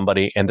DMing with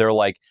somebody and they're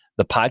like,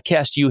 the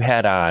podcast you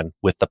had on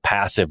with the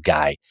passive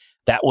guy,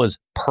 that was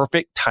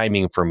perfect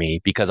timing for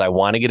me because I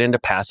want to get into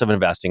passive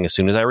investing as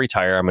soon as I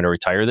retire. I'm going to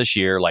retire this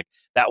year. Like,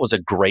 that was a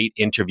great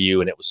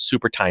interview and it was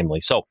super timely.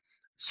 So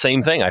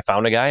same thing. I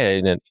found a guy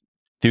and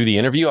through the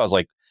interview, I was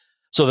like,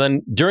 so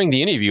then during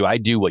the interview, I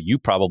do what you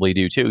probably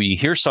do too. You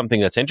hear something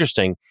that's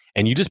interesting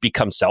and you just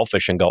become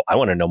selfish and go, I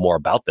want to know more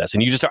about this.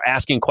 And you just start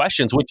asking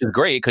questions, which is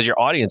great because your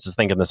audience is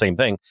thinking the same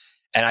thing.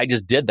 And I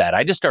just did that.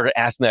 I just started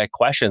asking that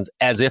questions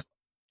as if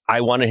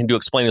I wanted him to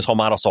explain his whole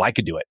model so I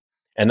could do it.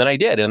 And then I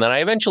did. And then I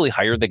eventually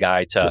hired the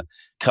guy to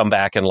come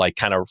back and like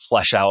kind of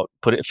flesh out,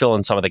 fill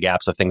in some of the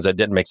gaps of things that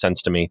didn't make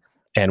sense to me.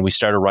 And we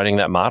started running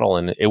that model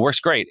and it works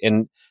great.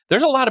 And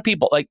there's a lot of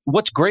people, like,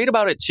 what's great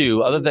about it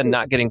too, other than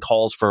not getting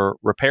calls for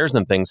repairs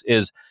and things,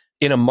 is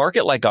in a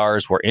market like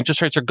ours where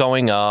interest rates are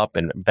going up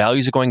and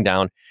values are going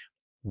down,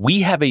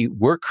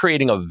 we're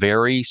creating a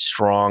very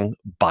strong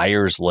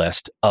buyers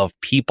list of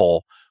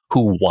people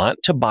who want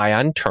to buy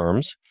on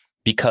terms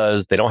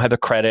because they don't have the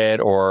credit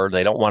or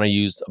they don't want to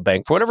use a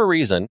bank for whatever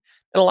reason.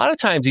 And a lot of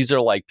times these are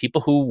like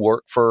people who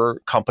work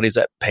for companies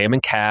that pay them in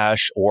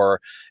cash, or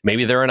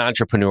maybe they're an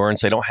entrepreneur and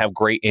so they don't have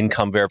great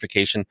income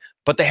verification,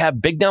 but they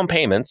have big down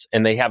payments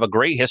and they have a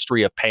great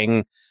history of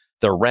paying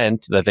the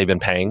rent that they've been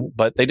paying,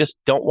 but they just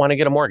don't want to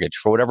get a mortgage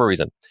for whatever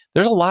reason.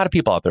 There's a lot of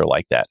people out there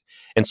like that.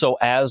 And so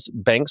as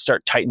banks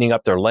start tightening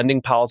up their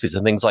lending policies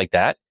and things like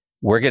that,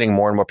 we're getting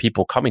more and more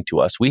people coming to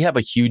us. We have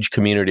a huge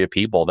community of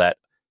people that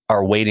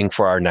are waiting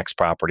for our next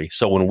property.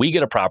 So when we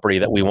get a property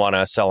that we want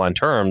to sell on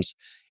terms,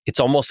 it's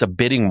almost a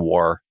bidding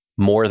war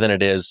more than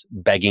it is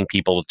begging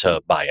people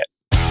to buy it.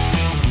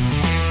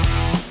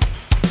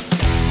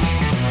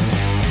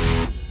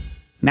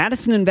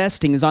 Madison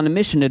Investing is on a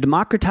mission to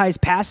democratize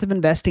passive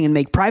investing and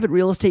make private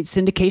real estate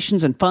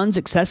syndications and funds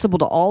accessible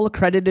to all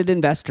accredited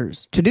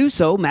investors. To do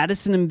so,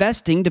 Madison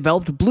Investing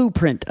developed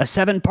Blueprint, a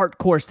 7-part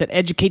course that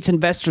educates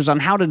investors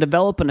on how to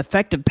develop an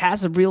effective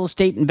passive real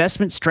estate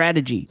investment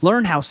strategy.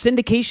 Learn how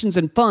syndications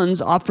and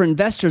funds offer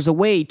investors a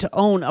way to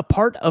own a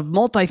part of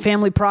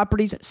multifamily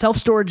properties,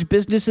 self-storage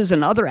businesses,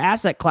 and other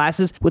asset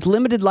classes with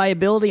limited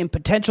liability and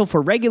potential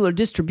for regular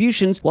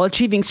distributions while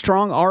achieving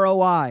strong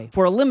ROI.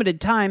 For a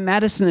limited time,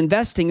 Madison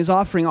Investing is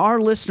offering our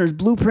listeners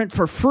Blueprint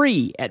for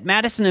free at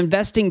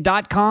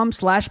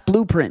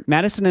MadisonInvesting.com/Blueprint.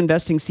 Madison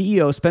Investing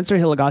CEO Spencer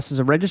Hilligoss is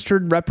a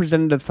registered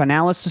representative of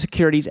Finalis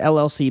Securities,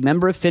 LLC,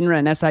 member of FINRA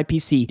and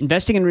SIPC.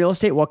 Investing in real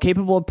estate while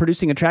capable of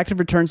producing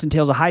attractive returns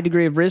entails a high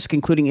degree of risk,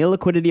 including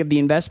illiquidity of the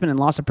investment and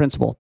loss of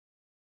principal.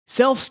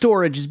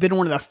 Self-storage has been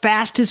one of the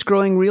fastest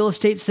growing real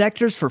estate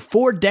sectors for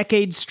 4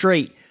 decades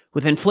straight.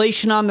 With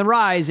inflation on the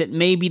rise, it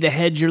may be the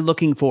hedge you're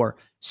looking for.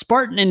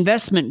 Spartan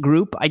Investment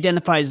Group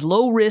identifies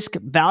low-risk,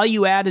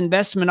 value-add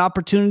investment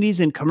opportunities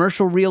in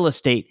commercial real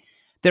estate.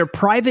 Their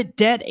private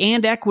debt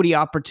and equity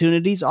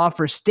opportunities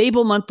offer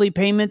stable monthly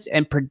payments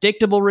and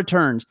predictable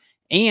returns.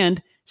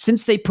 And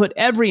since they put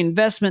every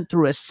investment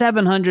through a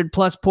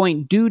 700-plus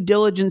point due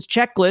diligence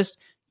checklist,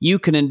 you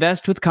can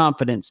invest with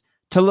confidence.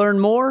 To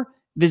learn more,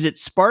 visit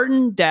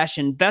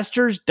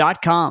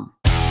spartan-investors.com.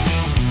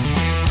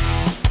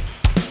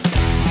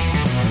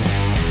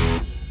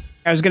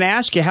 I was going to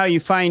ask you how you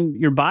find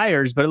your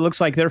buyers, but it looks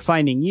like they're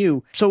finding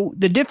you. So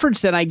the difference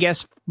then, I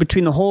guess,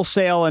 between the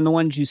wholesale and the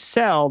ones you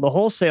sell, the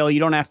wholesale, you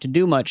don't have to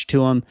do much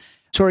to them.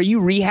 So are you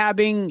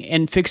rehabbing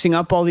and fixing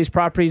up all these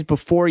properties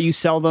before you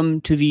sell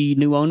them to the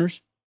new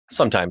owners?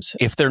 Sometimes.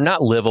 If they're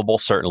not livable,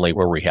 certainly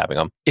we're rehabbing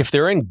them. If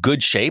they're in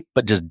good shape,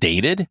 but just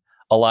dated,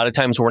 a lot of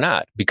times we're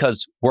not,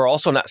 because we're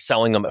also not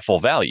selling them at full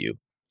value.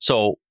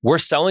 So we're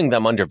selling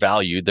them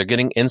undervalued. They're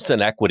getting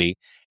instant equity,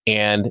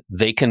 and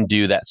they can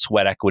do that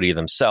sweat equity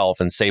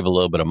themselves and save a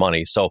little bit of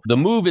money. So the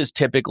move is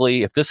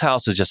typically, if this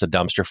house is just a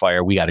dumpster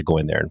fire, we got to go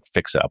in there and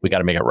fix it up. We got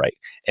to make it right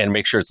and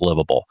make sure it's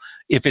livable.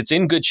 If it's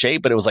in good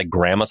shape, but it was like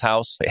grandma's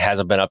house, it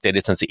hasn't been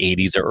updated since the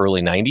 80s or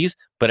early 90s,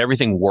 but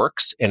everything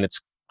works and it's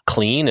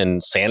clean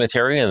and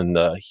sanitary and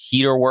the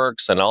heater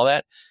works and all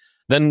that,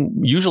 then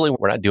usually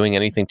we're not doing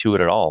anything to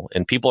it at all.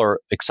 And people are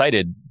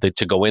excited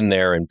to go in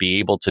there and be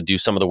able to do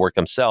some of the work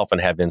themselves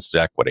and have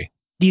instant equity.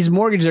 These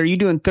mortgages, are you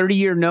doing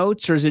 30-year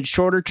notes or is it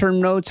shorter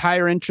term notes,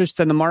 higher interest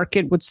than the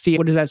market? What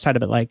is that side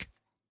of it like?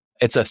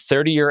 It's a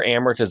 30-year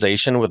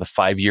amortization with a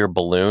 5-year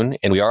balloon,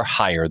 and we are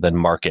higher than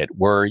market.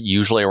 We're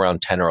usually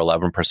around 10 or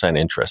 11%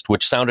 interest,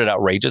 which sounded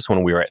outrageous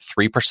when we were at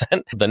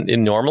 3% than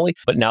normally.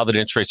 But now that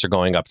interest rates are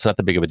going up, it's not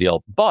that big of a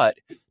deal. But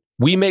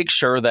we make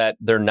sure that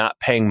they're not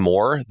paying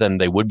more than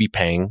they would be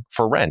paying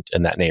for rent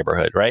in that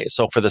neighborhood, right?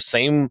 So for the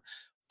same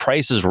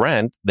price as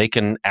rent, they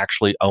can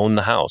actually own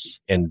the house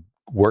and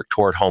work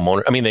toward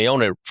homeowner. I mean, they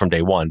own it from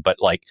day one, but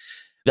like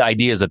the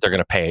idea is that they're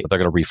going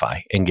to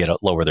refi and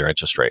lower their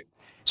interest rate.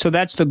 So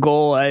that's the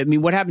goal. I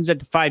mean, what happens at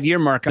the 5-year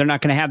mark? They're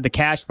not going to have the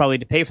cash probably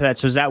to pay for that.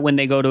 So is that when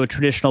they go to a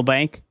traditional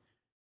bank?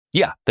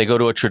 Yeah, they go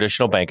to a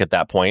traditional bank at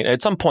that point.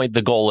 At some point,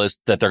 the goal is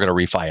that they're going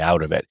to refi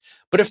out of it.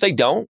 But if they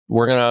don't,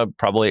 we're going to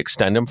probably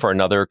extend them for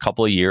another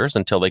couple of years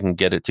until they can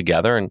get it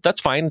together. And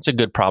that's fine. It's a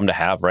good problem to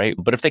have, right?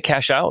 But if they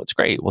cash out, it's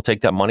great. We'll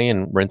take that money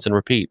and rinse and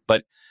repeat.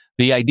 But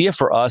the idea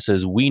for us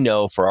is we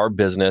know for our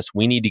business,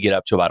 we need to get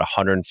up to about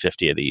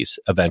 150 of these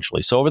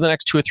eventually. So over the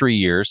next 2 or 3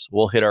 years,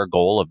 we'll hit our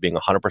goal of being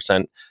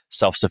 100%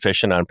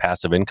 self-sufficient on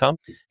passive income.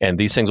 And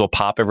these things will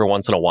pop every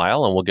once in a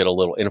while and we'll get a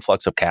little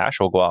influx of cash.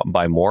 We'll go out and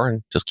buy more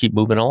and just keep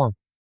moving along.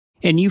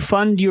 And you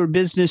fund your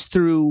business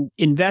through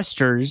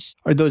investors.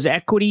 Are those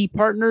equity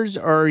partners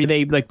or are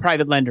they like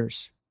private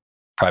lenders?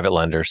 Private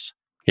lenders.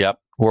 Yep.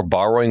 We're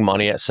borrowing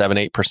money at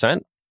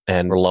 7-8%.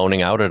 And we're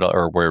loaning out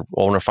we're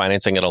owner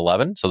financing at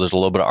 11. So there's a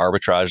little bit of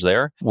arbitrage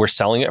there. We're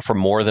selling it for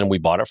more than we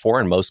bought it for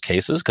in most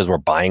cases because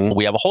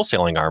we have a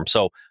wholesaling arm.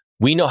 So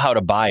we know how to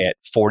buy it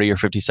 40 or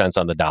 50 cents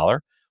on the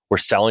dollar. We're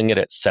selling it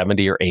at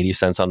 70 or 80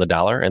 cents on the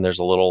dollar. And there's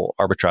a little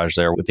arbitrage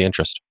there with the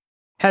interest.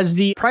 Has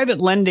the private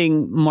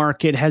lending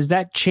market, has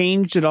that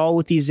changed at all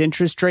with these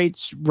interest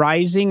rates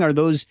rising?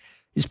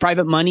 Is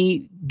private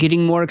money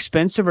getting more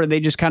expensive or are they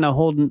just kind of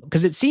holding?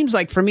 Because it seems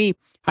like for me,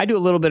 I do a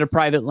little bit of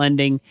private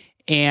lending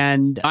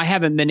and I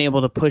haven't been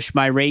able to push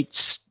my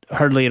rates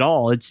hardly at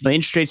all. The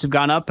interest rates have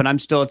gone up and I'm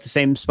still at the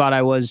same spot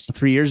I was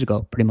 3 years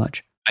ago, pretty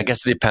much. I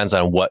guess it depends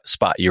on what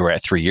spot you were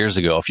at 3 years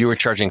ago. If you were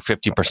charging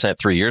 15%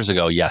 3 years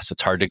ago, yes,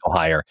 it's hard to go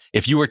higher.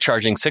 If you were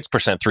charging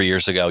 6% 3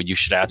 years ago, you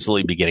should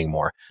absolutely be getting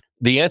more.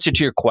 The answer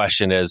to your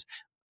question is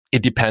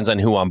it depends on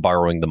who I'm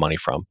borrowing the money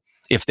from.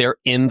 If they're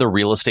in the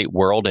real estate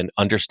world and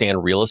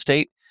understand real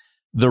estate,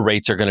 the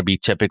rates are going to be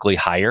typically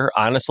higher.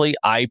 Honestly,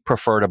 I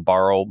prefer to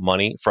borrow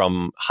money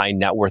from high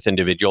net worth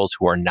individuals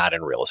who are not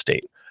in real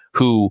estate,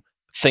 who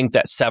think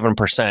that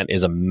 7%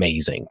 is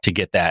amazing to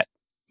get that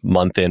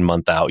month in,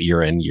 month out,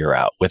 year in, year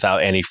out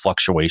without any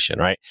fluctuation,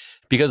 right?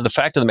 Because the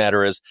fact of the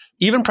matter is,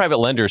 even private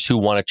lenders who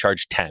want to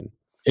charge 10,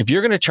 if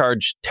you're going to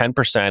charge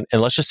 10%,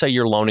 and let's just say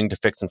you're loaning to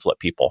fix and flip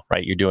people,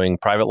 right? You're doing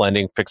private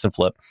lending, fix and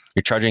flip,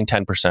 you're charging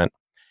 10%.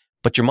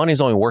 But your money is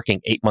only working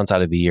 8 months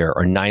out of the year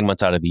or 9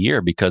 months out of the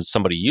year because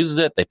somebody uses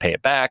it, they pay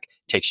it back.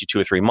 It takes you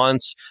 2 or 3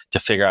 months to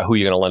figure out who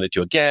you're going to lend it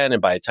to again.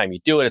 And by the time you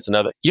do it, it's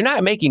another. You're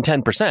not making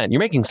 10%. You're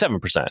making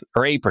 7%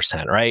 or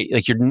 8%, right?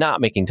 Like you're not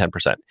making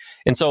 10%.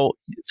 And so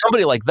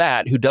somebody like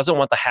that who doesn't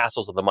want the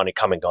hassles of the money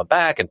coming, going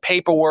back and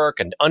paperwork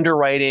and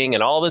underwriting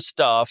and all this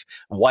stuff,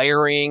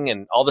 wiring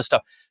and all this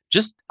stuff,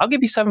 I'll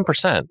give you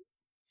 7%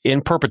 in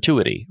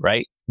perpetuity,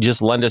 right?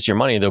 Just lend us your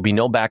money. There'll be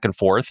no back and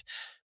forth.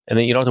 And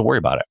then you don't have to worry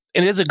about it.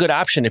 And it is a good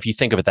option if you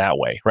think of it that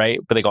way, right?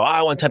 But they go,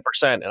 I want 10%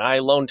 and I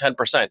loan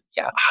 10%.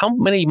 Yeah. How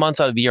many months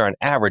out of the year on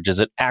average is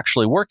it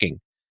actually working?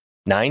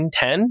 9,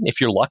 10? If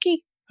you're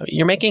lucky,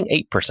 you're making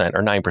 8%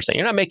 or 9%.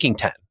 You're not making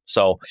 10.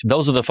 So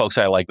those are the folks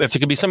I like. If it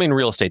could be something in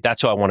real estate,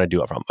 that's who I want to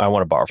do it from. I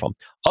want to borrow from.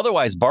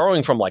 Otherwise,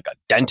 borrowing from like a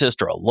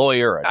dentist or a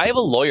lawyer. I have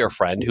a lawyer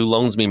friend who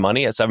loans me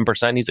money at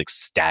 7%. He's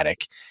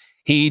ecstatic.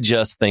 He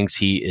just thinks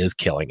he is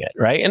killing it,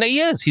 right? And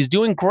he is. He's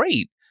doing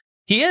great.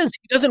 He is.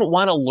 He doesn't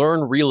want to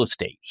learn real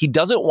estate. He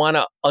doesn't want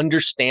to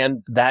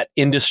understand that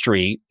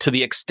industry to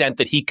the extent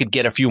that he could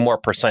get a few more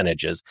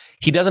percentages.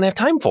 He doesn't have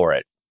time for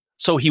it.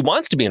 So he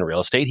wants to be in real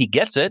estate. He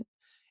gets it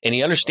and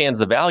he understands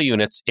the value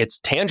and it's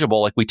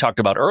tangible like we talked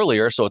about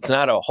earlier. So it's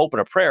not a hope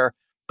and a prayer,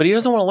 but he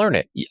doesn't want to learn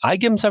it. I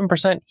give him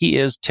 7%. He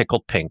is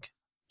tickled pink.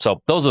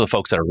 So those are the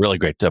folks that are really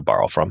great to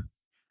borrow from.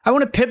 I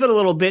want to pivot a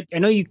little bit. I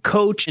know you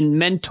coach and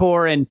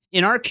mentor, and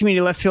in our community,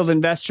 Left Field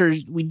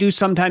Investors, we do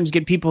sometimes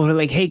get people who are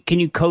like, hey,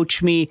 can you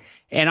coach me?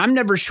 And I'm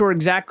never sure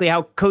exactly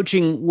how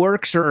coaching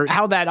works or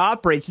how that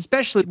operates,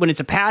 especially when it's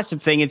a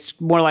passive thing. It's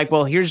more like,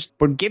 well,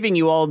 we're giving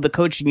you all of the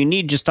coaching you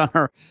need just on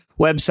our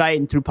website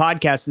and through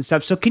podcasts and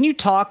stuff. So can you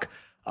talk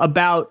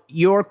about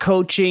your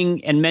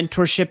coaching and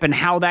mentorship and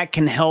how that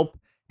can help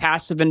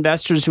passive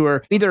investors who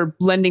are either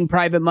lending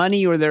private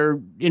money or they're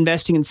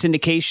investing in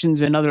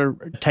syndications and other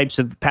types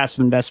of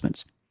passive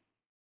investments?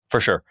 For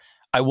sure.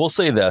 I will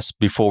say this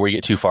before we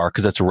get too far,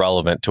 because it's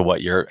relevant to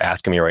what you're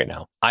asking me right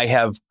now. I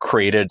have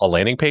created a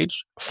landing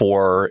page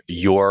for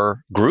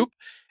your group.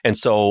 And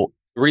so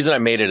the reason I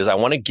made it is I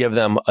want to give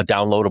them a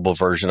downloadable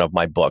version of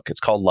my book.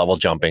 It's called Level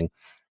Jumping.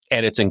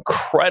 And it's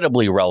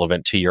incredibly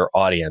relevant to your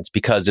audience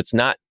because it's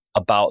not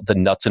about the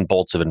nuts and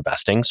bolts of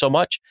investing so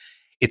much.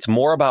 It's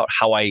more about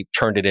how I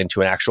turned it into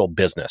an actual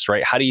business,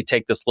 right? How do you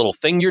take this little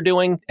thing you're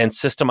doing and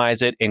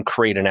systemize it and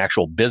create an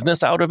actual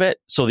business out of it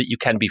so that you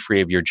can be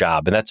free of your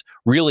job? And that's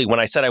really when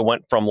I said I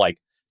went from like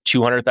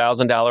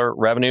 $200,000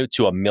 revenue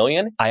to $1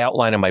 million. I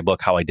outline in my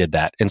book how I did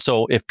that. And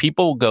so if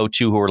people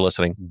who are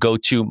listening, go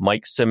to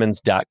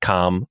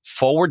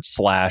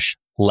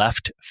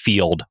MikeSimmons.com/left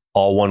field,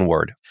 all one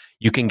word.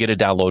 You can get a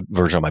download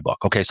version of my book.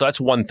 Okay, so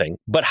that's one thing.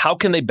 But how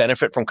can they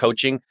benefit from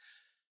coaching?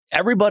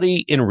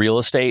 Everybody in real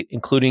estate,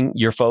 including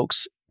your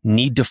folks,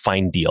 need to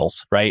find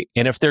deals, right?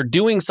 And if they're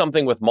doing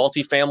something with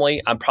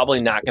multifamily, I'm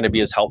probably not going to be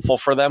as helpful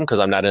for them because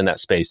I'm not in that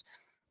space.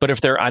 But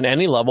if they're on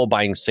any level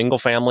buying single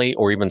family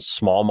or even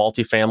small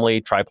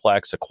multifamily,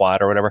 triplex, a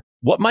quad or whatever,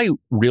 what my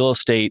real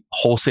estate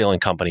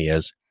wholesaling company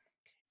is,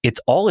 it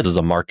is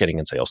a marketing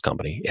and sales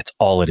company. It's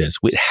all it is.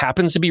 It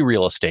happens to be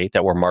real estate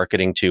that we're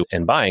marketing to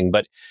and buying,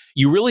 but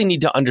you really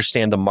need to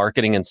understand the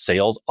marketing and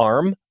sales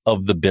arm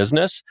of the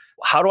business.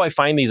 How do I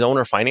find these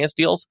owner finance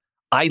deals?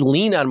 I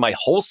lean on my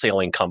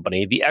wholesaling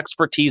company, the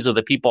expertise of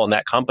the people in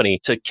that company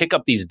to kick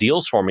up these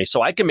deals for me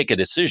so I can make a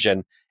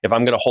decision if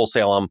I'm going to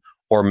wholesale them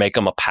or make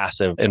them a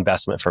passive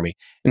investment for me.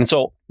 And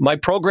so my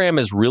program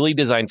is really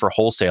designed for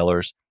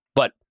wholesalers,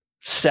 but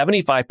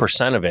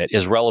 75% of it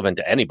is relevant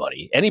to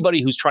anybody.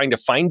 Anybody who's trying to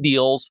find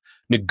deals,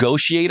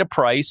 negotiate a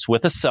price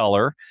with a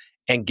seller,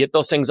 and get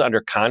those things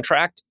under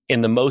contract in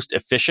the most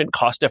efficient,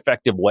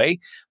 cost-effective way,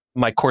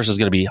 my course is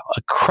going to be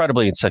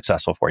incredibly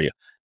successful for you.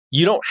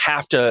 You don't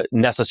have to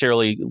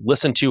necessarily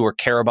listen to or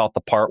care about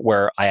the part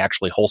where I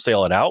actually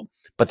wholesale it out,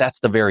 but that's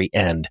the very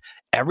end.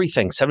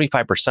 Everything,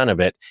 75% of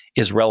it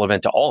is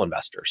relevant to all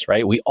investors,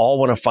 right? We all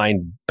want to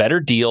find better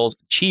deals,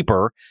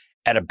 cheaper,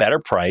 at a better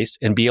price,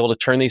 and be able to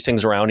turn these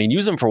things around and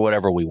use them for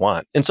whatever we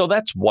want. And so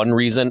that's one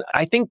reason.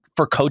 I think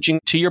for coaching,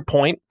 to your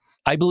point,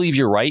 I believe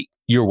you're right.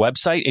 Your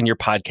website and your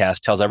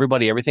podcast tells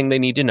everybody everything they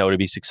need to know to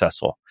be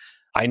successful.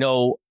 I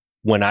know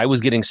when I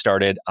was getting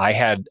started, I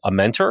had a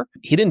mentor.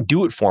 He didn't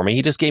do it for me.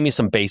 He just gave me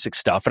some basic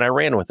stuff and I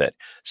ran with it.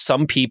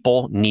 Some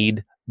people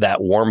need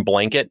that warm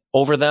blanket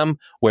over them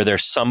where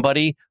there's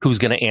somebody who's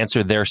going to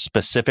answer their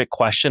specific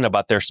question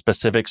about their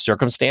specific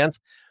circumstance.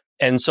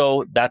 And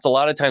so that's a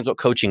lot of times what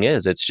coaching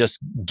is. It's just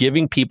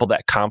giving people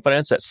that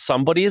confidence that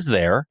somebody is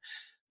there.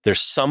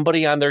 There's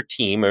somebody on their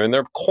team or in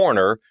their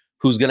corner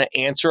who's going to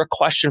answer a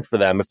question for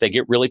them if they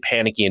get really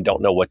panicky and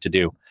don't know what to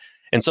do.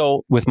 And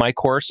so with my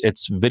course,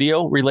 it's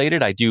video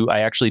related. I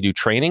actually do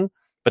training,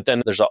 but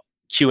then there's a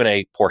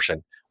Q&A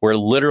portion where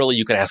literally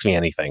you can ask me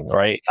anything,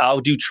 right? I'll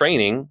do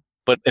training,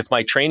 but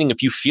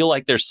if you feel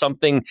like there's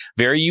something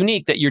very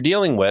unique that you're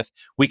dealing with,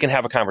 we can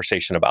have a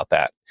conversation about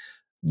that.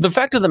 The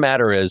fact of the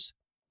matter is,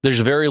 there's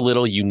very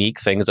little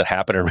unique things that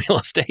happen in real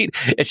estate.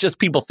 It's just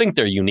people think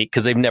they're unique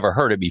because they've never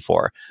heard it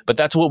before. But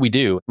that's what we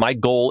do. My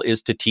goal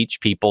is to teach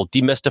people,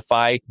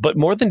 demystify, but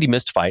more than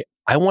demystify,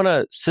 I want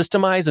to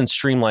systemize and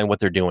streamline what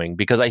they're doing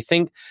because I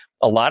think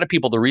a lot of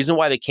people, the reason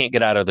why they can't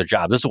get out of their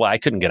job, this is why I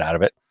couldn't get out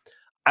of it.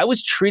 I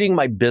was treating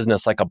my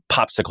business like a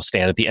popsicle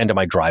stand at the end of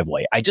my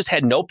driveway. I just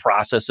had no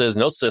processes,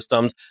 no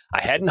systems.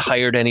 I hadn't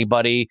hired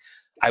anybody.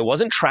 I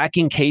wasn't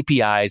tracking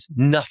KPIs,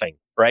 nothing,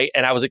 right?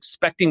 And I was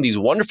expecting these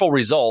wonderful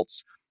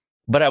results,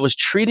 but I was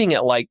treating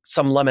it like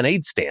some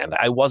lemonade stand.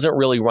 I wasn't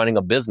really running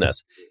a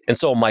business. And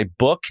so my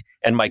book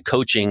and my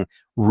coaching,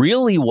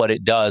 really what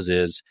it does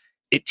is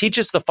it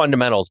teaches the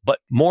fundamentals, but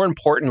more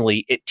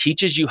importantly, it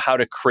teaches you how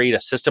to create a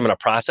system and a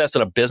process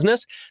and a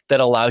business that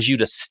allows you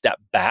to step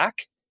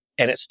back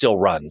and it still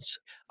runs.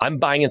 I'm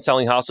buying and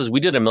selling houses. We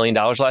did $1 million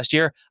last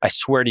year. I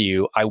swear to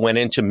you, I went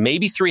into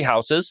maybe 3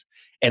 houses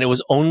and it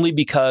was only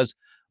because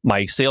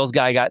my sales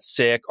guy got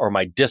sick or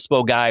my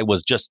dispo guy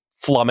was just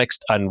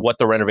flummoxed on what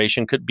the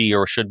renovation could be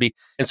or should be.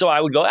 And so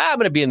I would go, I'm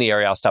going to be in the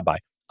area. I'll stop by.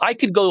 I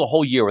could go a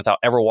whole year without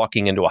ever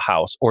walking into a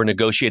house or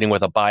negotiating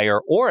with a buyer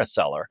or a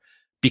seller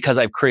because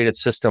I've created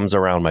systems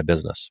around my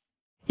business.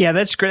 Yeah,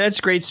 that's great. That's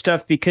great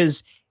stuff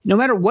because no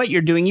matter what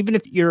you're doing, even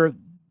if you're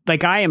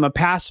like I am a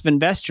passive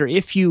investor,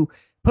 if you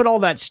put all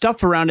that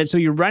stuff around it so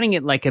you're running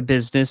it like a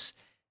business,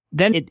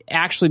 then it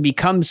actually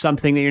becomes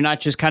something that you're not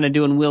just kind of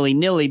doing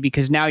willy-nilly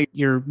because now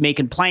you're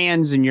making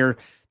plans and you're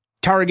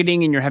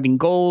targeting and you're having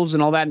goals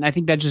and all that. And I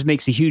think that just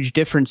makes a huge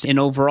difference in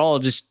overall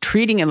just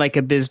treating it like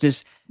a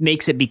business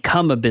makes it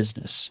become a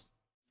business.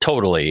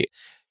 Totally.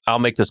 I'll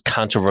make this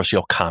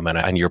controversial comment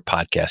on your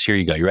podcast. Here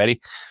you go. You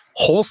ready?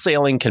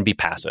 Wholesaling can be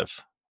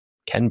passive.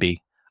 Can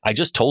be. I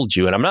just told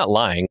you, and I'm not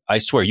lying. I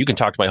swear, you can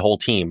talk to my whole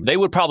team. They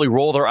would probably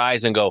roll their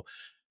eyes and go,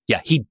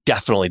 yeah, he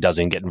definitely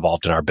doesn't get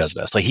involved in our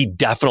business. Like he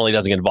definitely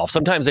doesn't get involved.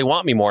 Sometimes they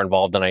want me more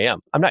involved than I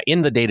am. I'm not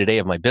in the day-to-day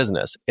of my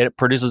business. It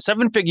produces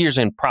 7 figures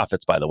in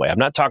profits, by the way. I'm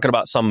not talking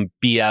about some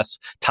BS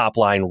top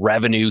line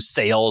revenue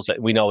sales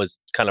that we know is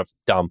kind of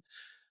dumb.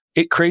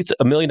 It creates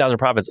 $1 million in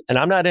profits and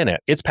I'm not in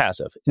it. It's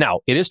passive. Now,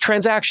 it is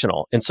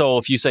transactional. And so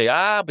if you say,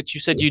 but you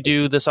said you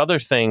do this other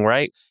thing,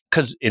 right?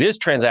 Because it is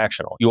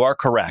transactional. You are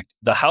correct.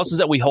 The houses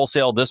that we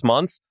wholesale this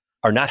month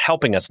are not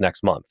helping us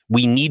next month.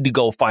 We need to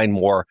go find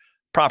more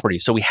property.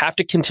 So we have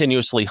to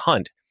continuously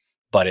hunt,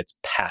 but it's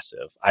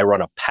passive. I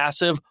run a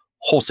passive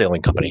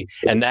wholesaling company.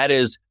 And that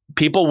is,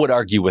 people would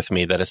argue with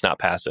me that it's not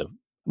passive.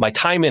 My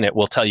time in it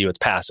will tell you it's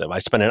passive. I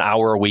spend an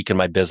hour a week in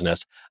my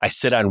business. I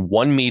sit on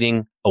one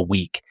meeting a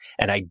week,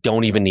 and I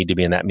don't even need to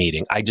be in that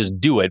meeting. I just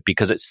do it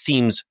because it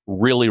seems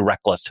really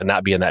reckless to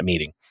not be in that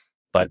meeting.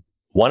 But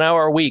 1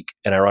 hour a week,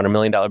 and I run $1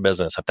 million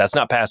business. If that's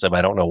not passive,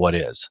 I don't know what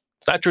is.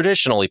 It's not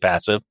traditionally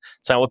passive.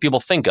 It's not what people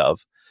think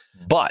of.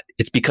 But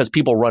it's because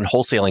people run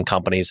wholesaling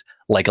companies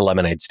like a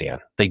lemonade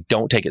stand. They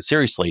don't take it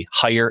seriously.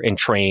 Hire and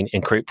train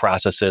and create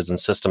processes and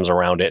systems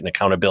around it and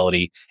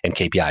accountability and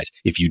KPIs.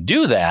 If you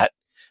do that,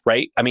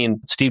 right? I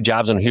mean, Steve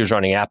Jobs, when he was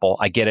running Apple,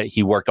 I get it.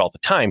 He worked all the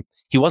time.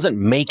 He wasn't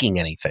making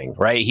anything,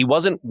 right? He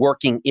wasn't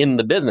working in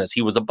the business.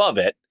 He was above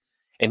it.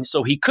 And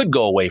so he could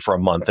go away for a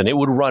month and it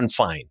would run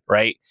fine,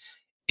 right?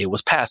 It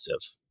was passive,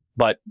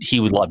 but he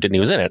loved it and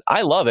he was in it.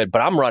 I love it,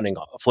 but I'm running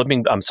a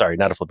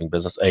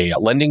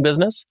lending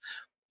business,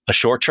 a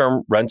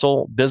short-term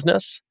rental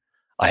business.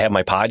 I have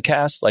my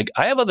podcast. Like,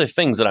 I have other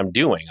things that I'm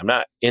doing. I'm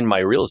not in my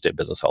real estate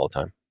business all the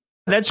time.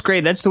 That's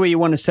great. That's the way you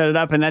want to set it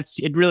up. And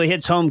it really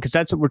hits home because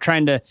that's what we're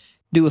trying to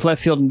do with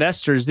Left Field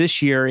Investors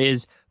this year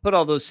is put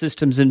all those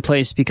systems in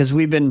place because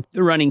we've been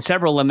running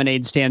several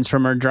lemonade stands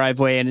from our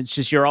driveway. And it's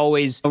just, you're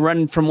always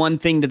running from one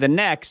thing to the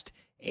next.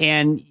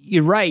 And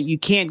you're right. You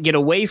can't get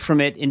away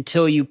from it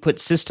until you put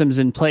systems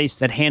in place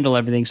that handle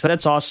everything. So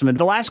that's awesome. And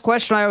the last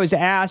question I always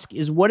ask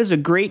is, what is a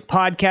great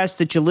podcast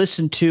that you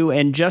listen to?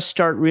 And Just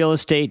Start Real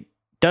Estate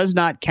does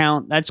not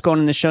count. That's going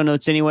in the show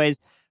notes anyways.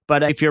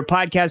 But if you're a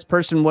podcast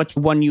person, what's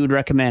one you would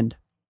recommend?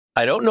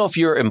 I don't know if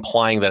you're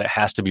implying that it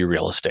has to be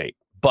real estate,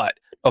 but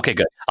okay,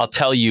 good. I'll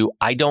tell you,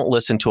 I don't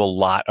listen to a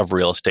lot of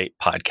real estate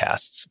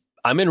podcasts.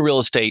 I'm in real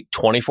estate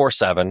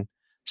 24/7.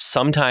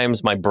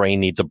 Sometimes my brain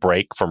needs a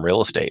break from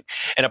real estate.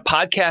 And a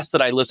podcast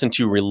that I listen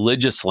to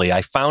religiously,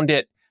 I found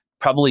it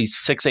probably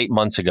 6-8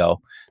 months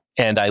ago,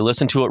 and I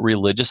listen to it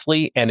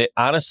religiously. And it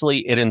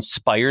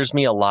inspires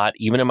me a lot,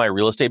 even in my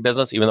real estate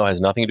business, even though it has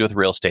nothing to do with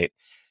real estate.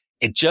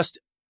 It just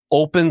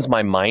opens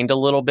my mind a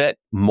little bit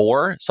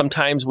more.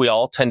 Sometimes we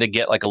all tend to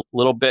get like a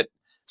little bit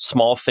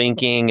small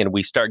thinking and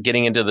we start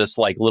getting into this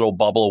like little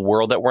bubble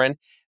world that we're in.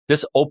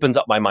 This opens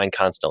up my mind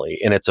constantly.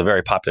 And it's a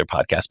very popular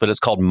podcast, but it's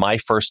called My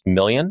First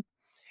Million.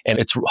 And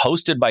it's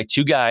hosted by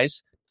two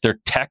guys. They're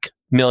tech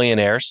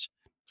millionaires.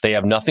 They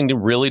have nothing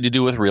to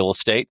do with real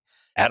estate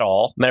at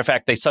all. Matter of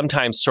fact, they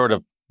sometimes sort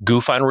of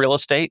goof on real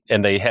estate.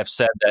 And they have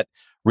said that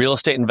real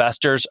estate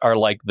investors are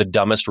like the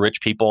dumbest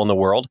rich people in the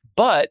world.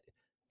 But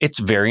it's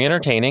very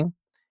entertaining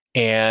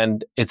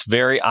and it's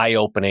very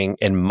eye-opening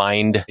and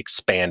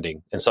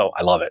mind-expanding. And so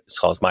I love it. It's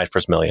called My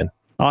First Million.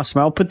 Awesome.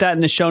 I'll put that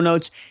in the show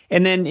notes.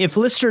 And then if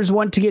listeners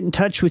want to get in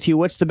touch with you,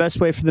 what's the best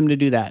way for them to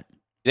do that?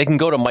 They can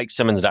go to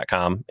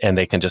MikeSimmons.com and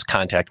they can just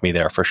contact me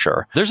there for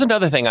sure. There's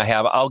another thing I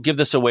have. I'll give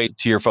this away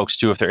to your folks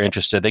too if they're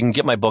interested. They can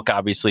get my book,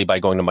 obviously, by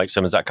going to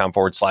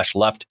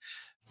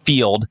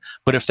MikeSimmons.com/leftfield.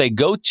 But if they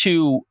go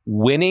to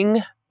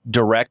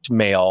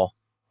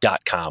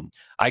winningdirectmail.com,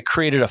 I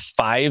created a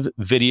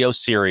 5-video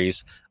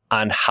series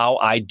on how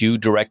I do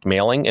direct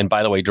mailing. And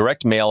by the way,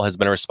 direct mail has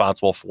been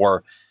responsible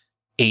for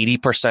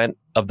 80%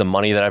 of the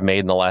money that I've made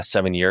in the last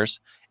 7 years.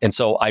 And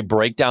so I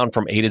break down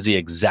from A to Z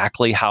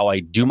exactly how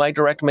I do my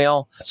direct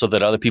mail so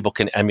that other people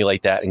can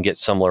emulate that and get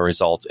similar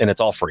results. And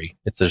it's all free.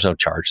 There's no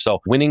charge. So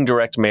Winning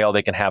Direct Mail,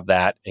 they can have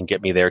that and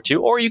get me there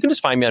too. Or you can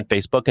just find me on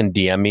Facebook and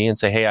DM me and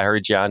say, hey, I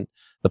heard you on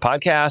the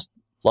podcast,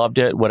 loved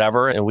it,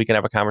 whatever, and we can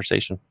have a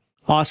conversation.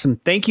 Awesome.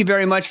 Thank you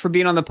very much for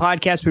being on the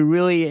podcast. We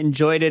really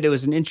enjoyed it. It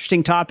was an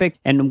interesting topic,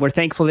 and we're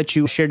thankful that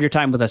you shared your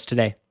time with us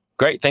today.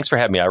 Great. Thanks for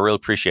having me. I really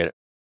appreciate it.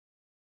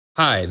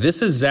 Hi,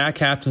 this is Zach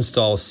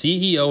Haptonstall,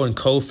 CEO and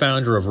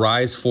co-founder of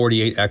Rise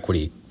 48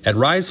 Equity. At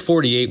Rise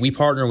 48, we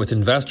partner with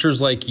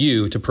investors like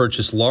you to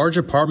purchase large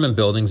apartment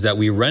buildings that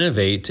we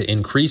renovate to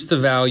increase the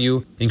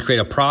value and create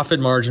a profit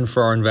margin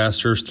for our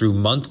investors through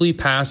monthly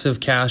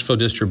passive cash flow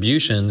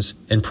distributions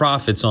and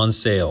profits on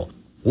sale.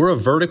 We're a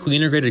vertically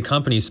integrated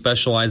company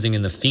specializing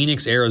in the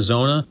Phoenix,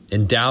 Arizona,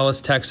 and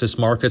Dallas, Texas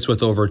markets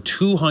with over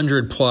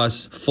 200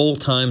 plus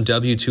full-time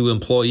W-2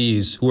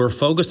 employees who are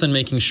focused on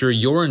making sure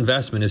your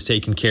investment is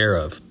taken care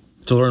of.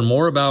 To learn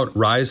more about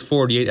Rise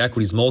 48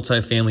 Equity's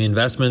multifamily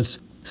investments,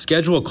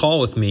 schedule a call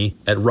with me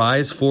at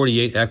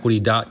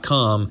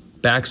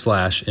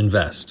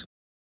rise48equity.com/invest.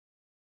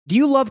 Do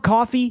you love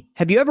coffee?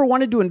 Have you ever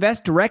wanted to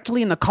invest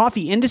directly in the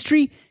coffee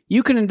industry?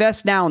 You can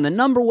invest now in the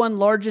 #1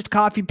 largest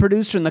coffee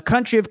producer in the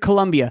country of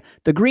Colombia,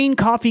 the Green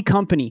Coffee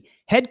Company.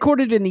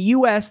 Headquartered in the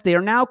U.S., they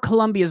are now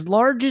Colombia's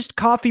largest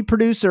coffee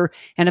producer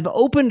and have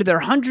opened their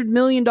 $100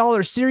 million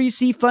Series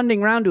C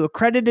funding round to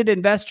accredited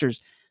investors.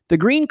 The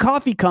Green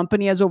Coffee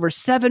Company has over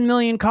 7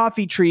 million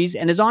coffee trees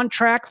and is on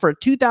track for a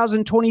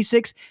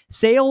 2026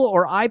 sale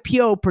or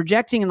IPO,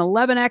 projecting an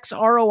 11x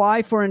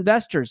ROI for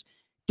investors.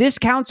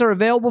 Discounts are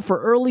available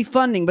for early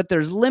funding, but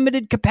there's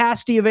limited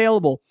capacity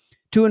available.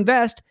 To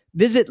invest,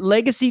 visit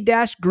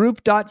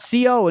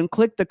legacy-group.co and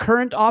click the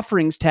Current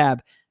Offerings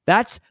tab.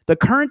 That's the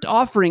Current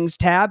Offerings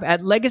tab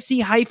at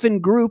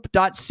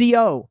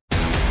legacy-group.co.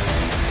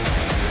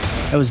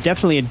 It was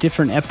definitely a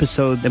different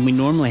episode than we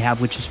normally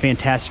have, which is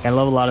fantastic. I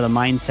love a lot of the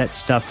mindset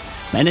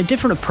stuff and a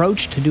different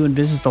approach to doing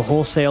business, the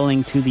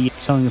wholesaling to the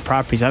selling the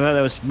properties. I thought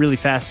that was really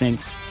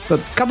fascinating. But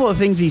a couple of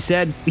things he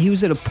said, he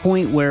was at a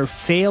point where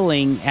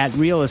failing at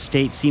real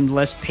estate seemed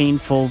less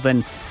painful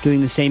than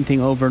doing the same thing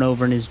over and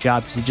over in his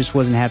job because he just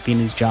wasn't happy in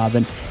his job.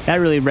 And that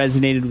really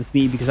resonated with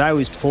me because I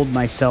always told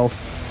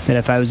myself that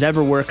if I was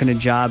ever working a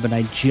job and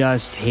I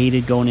just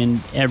hated going in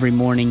every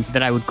morning,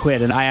 that I would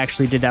quit. And I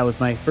actually did that with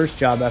my first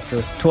job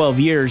after 12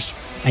 years.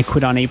 I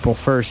quit on April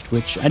 1st,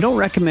 which I don't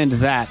recommend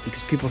that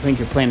because people think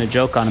you're playing a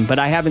joke on them. But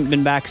I haven't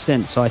been back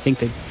since, so I think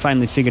they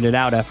finally figured it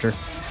out after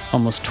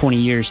almost 20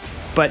 years.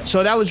 But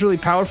so that was really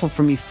powerful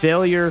for me.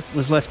 Failure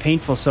was less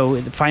painful, so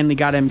it finally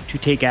got him to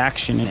take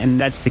action. And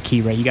that's the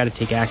key, right? You got to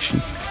take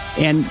action.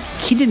 And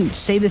he didn't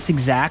say this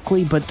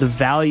exactly, but the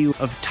value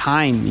of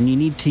time, and you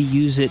need to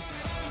use it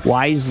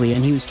wisely.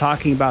 And he was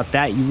talking about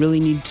that. You really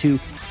need to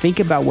think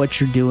about what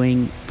you're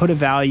doing, put a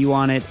value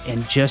on it,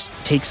 and just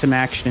take some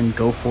action and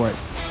go for it.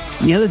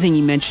 The other thing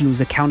he mentioned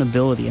was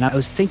accountability. And I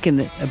was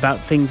thinking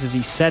about things as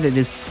he said it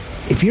is,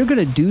 if you're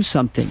going to do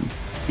something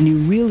and you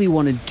really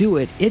want to do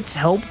it, it's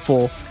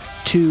helpful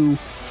to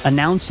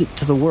announce it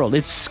to the world.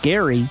 It's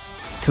scary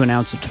to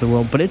announce it to the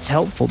world, but it's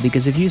helpful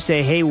because if you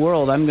say, hey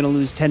world, I'm going to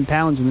lose 10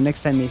 pounds and the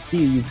next time they see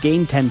you, you've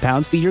gained 10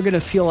 pounds, but you're going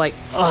to feel like,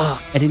 I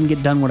didn't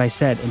get done what I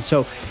said. And so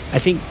I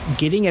think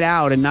getting it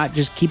out and not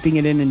just keeping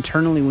it in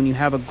internally when you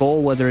have a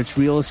goal, whether it's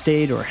real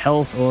estate or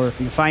health or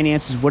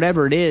finances,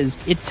 whatever it is,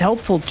 it's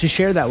helpful to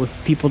share that with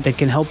people that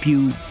can help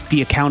you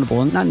be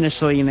accountable, and not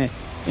necessarily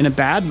in a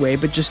bad way,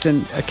 but just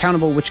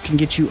accountable, which can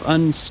get you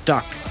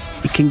unstuck.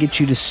 It can get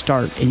you to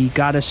start, and you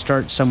got to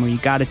start somewhere. You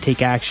got to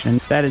take action,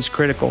 and that is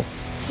critical.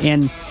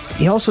 And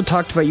he also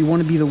talked about you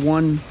want to be the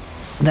one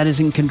that is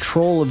in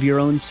control of your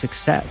own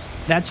success.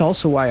 That's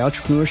also why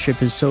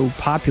entrepreneurship is so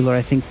popular,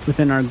 I think,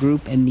 within our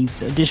group, and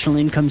these additional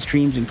income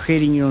streams and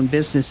creating your own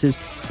businesses.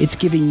 It's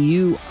giving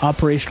you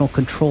operational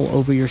control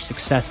over your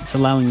success. It's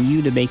allowing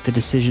you to make the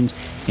decisions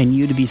and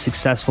you to be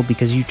successful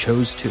because you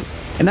chose to.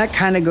 And that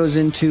kind of goes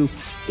into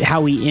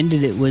how he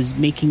ended it, was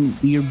making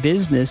your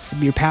business,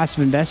 your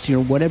passive investing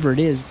or whatever it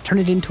is, turn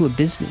it into a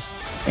business.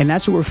 And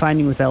that's what we're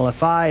finding with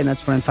LFI, and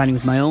that's what I'm finding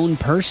with my own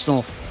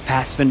personal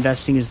passive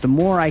investing, is the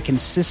more I can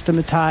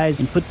systematize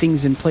and put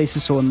things in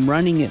places so I'm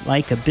running it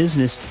like a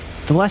business,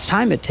 the less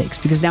time it takes,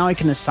 because now I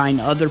can assign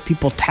other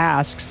people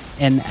tasks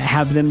and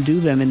have them do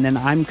them. And then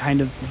I'm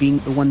kind of being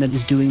the one that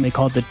is doing, they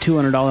call it the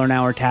 $200 an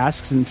hour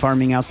tasks, and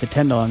farming out the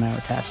 $10 an hour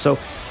tasks. So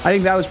I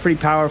think that was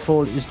pretty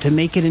powerful, is to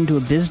make it into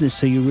a business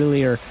so you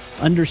really are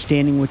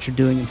understanding what you're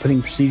doing and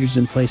putting procedures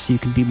in place so you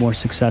can be more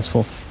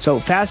successful. So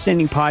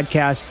fascinating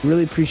podcast.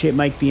 Really appreciate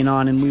Mike being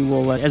on, and we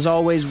will, as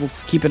always, we'll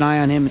keep an eye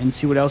on him and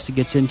see what else he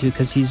gets into,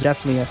 because he's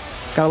definitely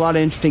got a lot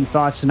of interesting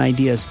thoughts and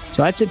ideas.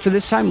 So that's it for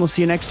this time. We'll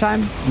see you next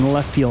time in the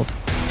left field.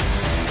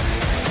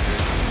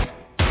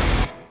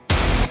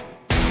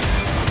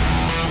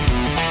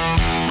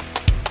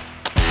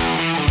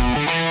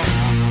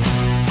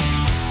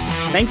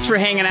 Thanks for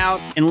hanging out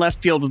in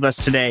left field with us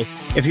today.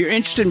 If you're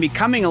interested in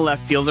becoming a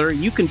left fielder,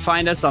 you can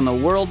find us on the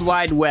World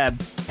Wide Web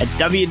at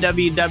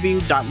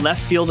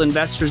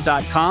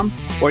www.leftfieldinvestors.com,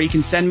 or you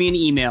can send me an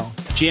email,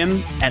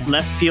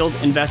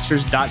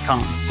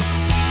 jim@leftfieldinvestors.com.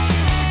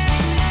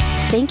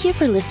 Thank you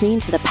for listening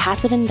to the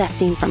Passive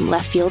Investing from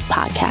Left Field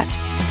podcast.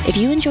 If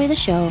you enjoy the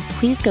show,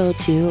 please go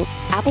to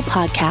Apple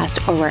Podcasts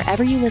or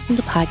wherever you listen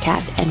to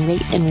podcasts and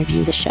rate and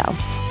review the show.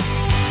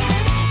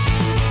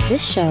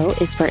 This show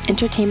is for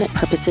entertainment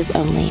purposes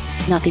only.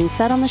 Nothing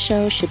said on the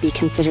show should be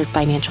considered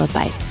financial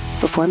advice.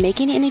 Before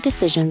making any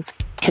decisions,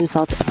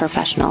 consult a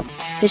professional.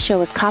 This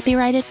show is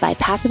copyrighted by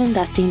Passive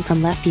Investing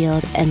from Left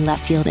Field and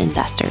Left Field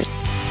Investors.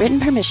 Written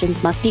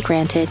permissions must be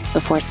granted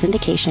before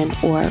syndication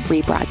or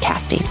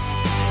rebroadcasting.